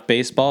playoff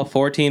baseball.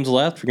 4 teams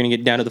left. We're going to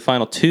get down to the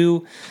final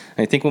 2.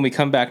 And I think when we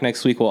come back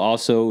next week, we'll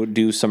also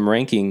do some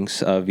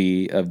rankings of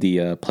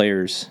the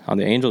players on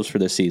the Angels for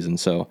this season.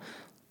 So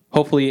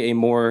hopefully a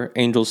more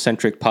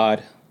Angels-centric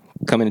pod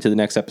coming into the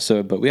next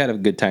episode. But we had a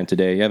good time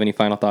today. You have any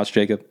final thoughts,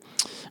 Jacob?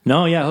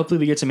 No, yeah. Hopefully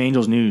we get some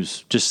Angels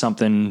news. Just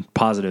something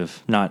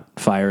positive, not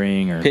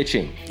firing or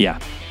pitching. Yeah,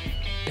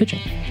 pitching.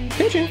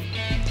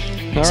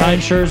 All Sign right.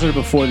 Scherzer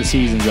before the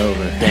season's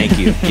over. Thank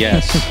you.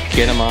 Yes.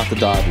 Get him off the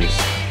Dodgers.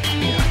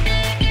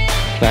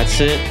 Yeah. That's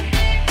it.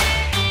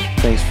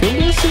 Thanks for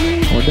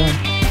listening. We're done.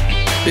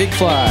 Big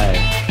fly.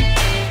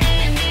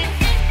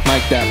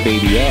 Mic that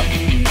baby up.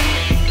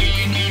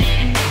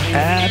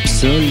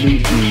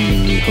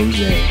 Absolutely,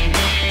 Jose.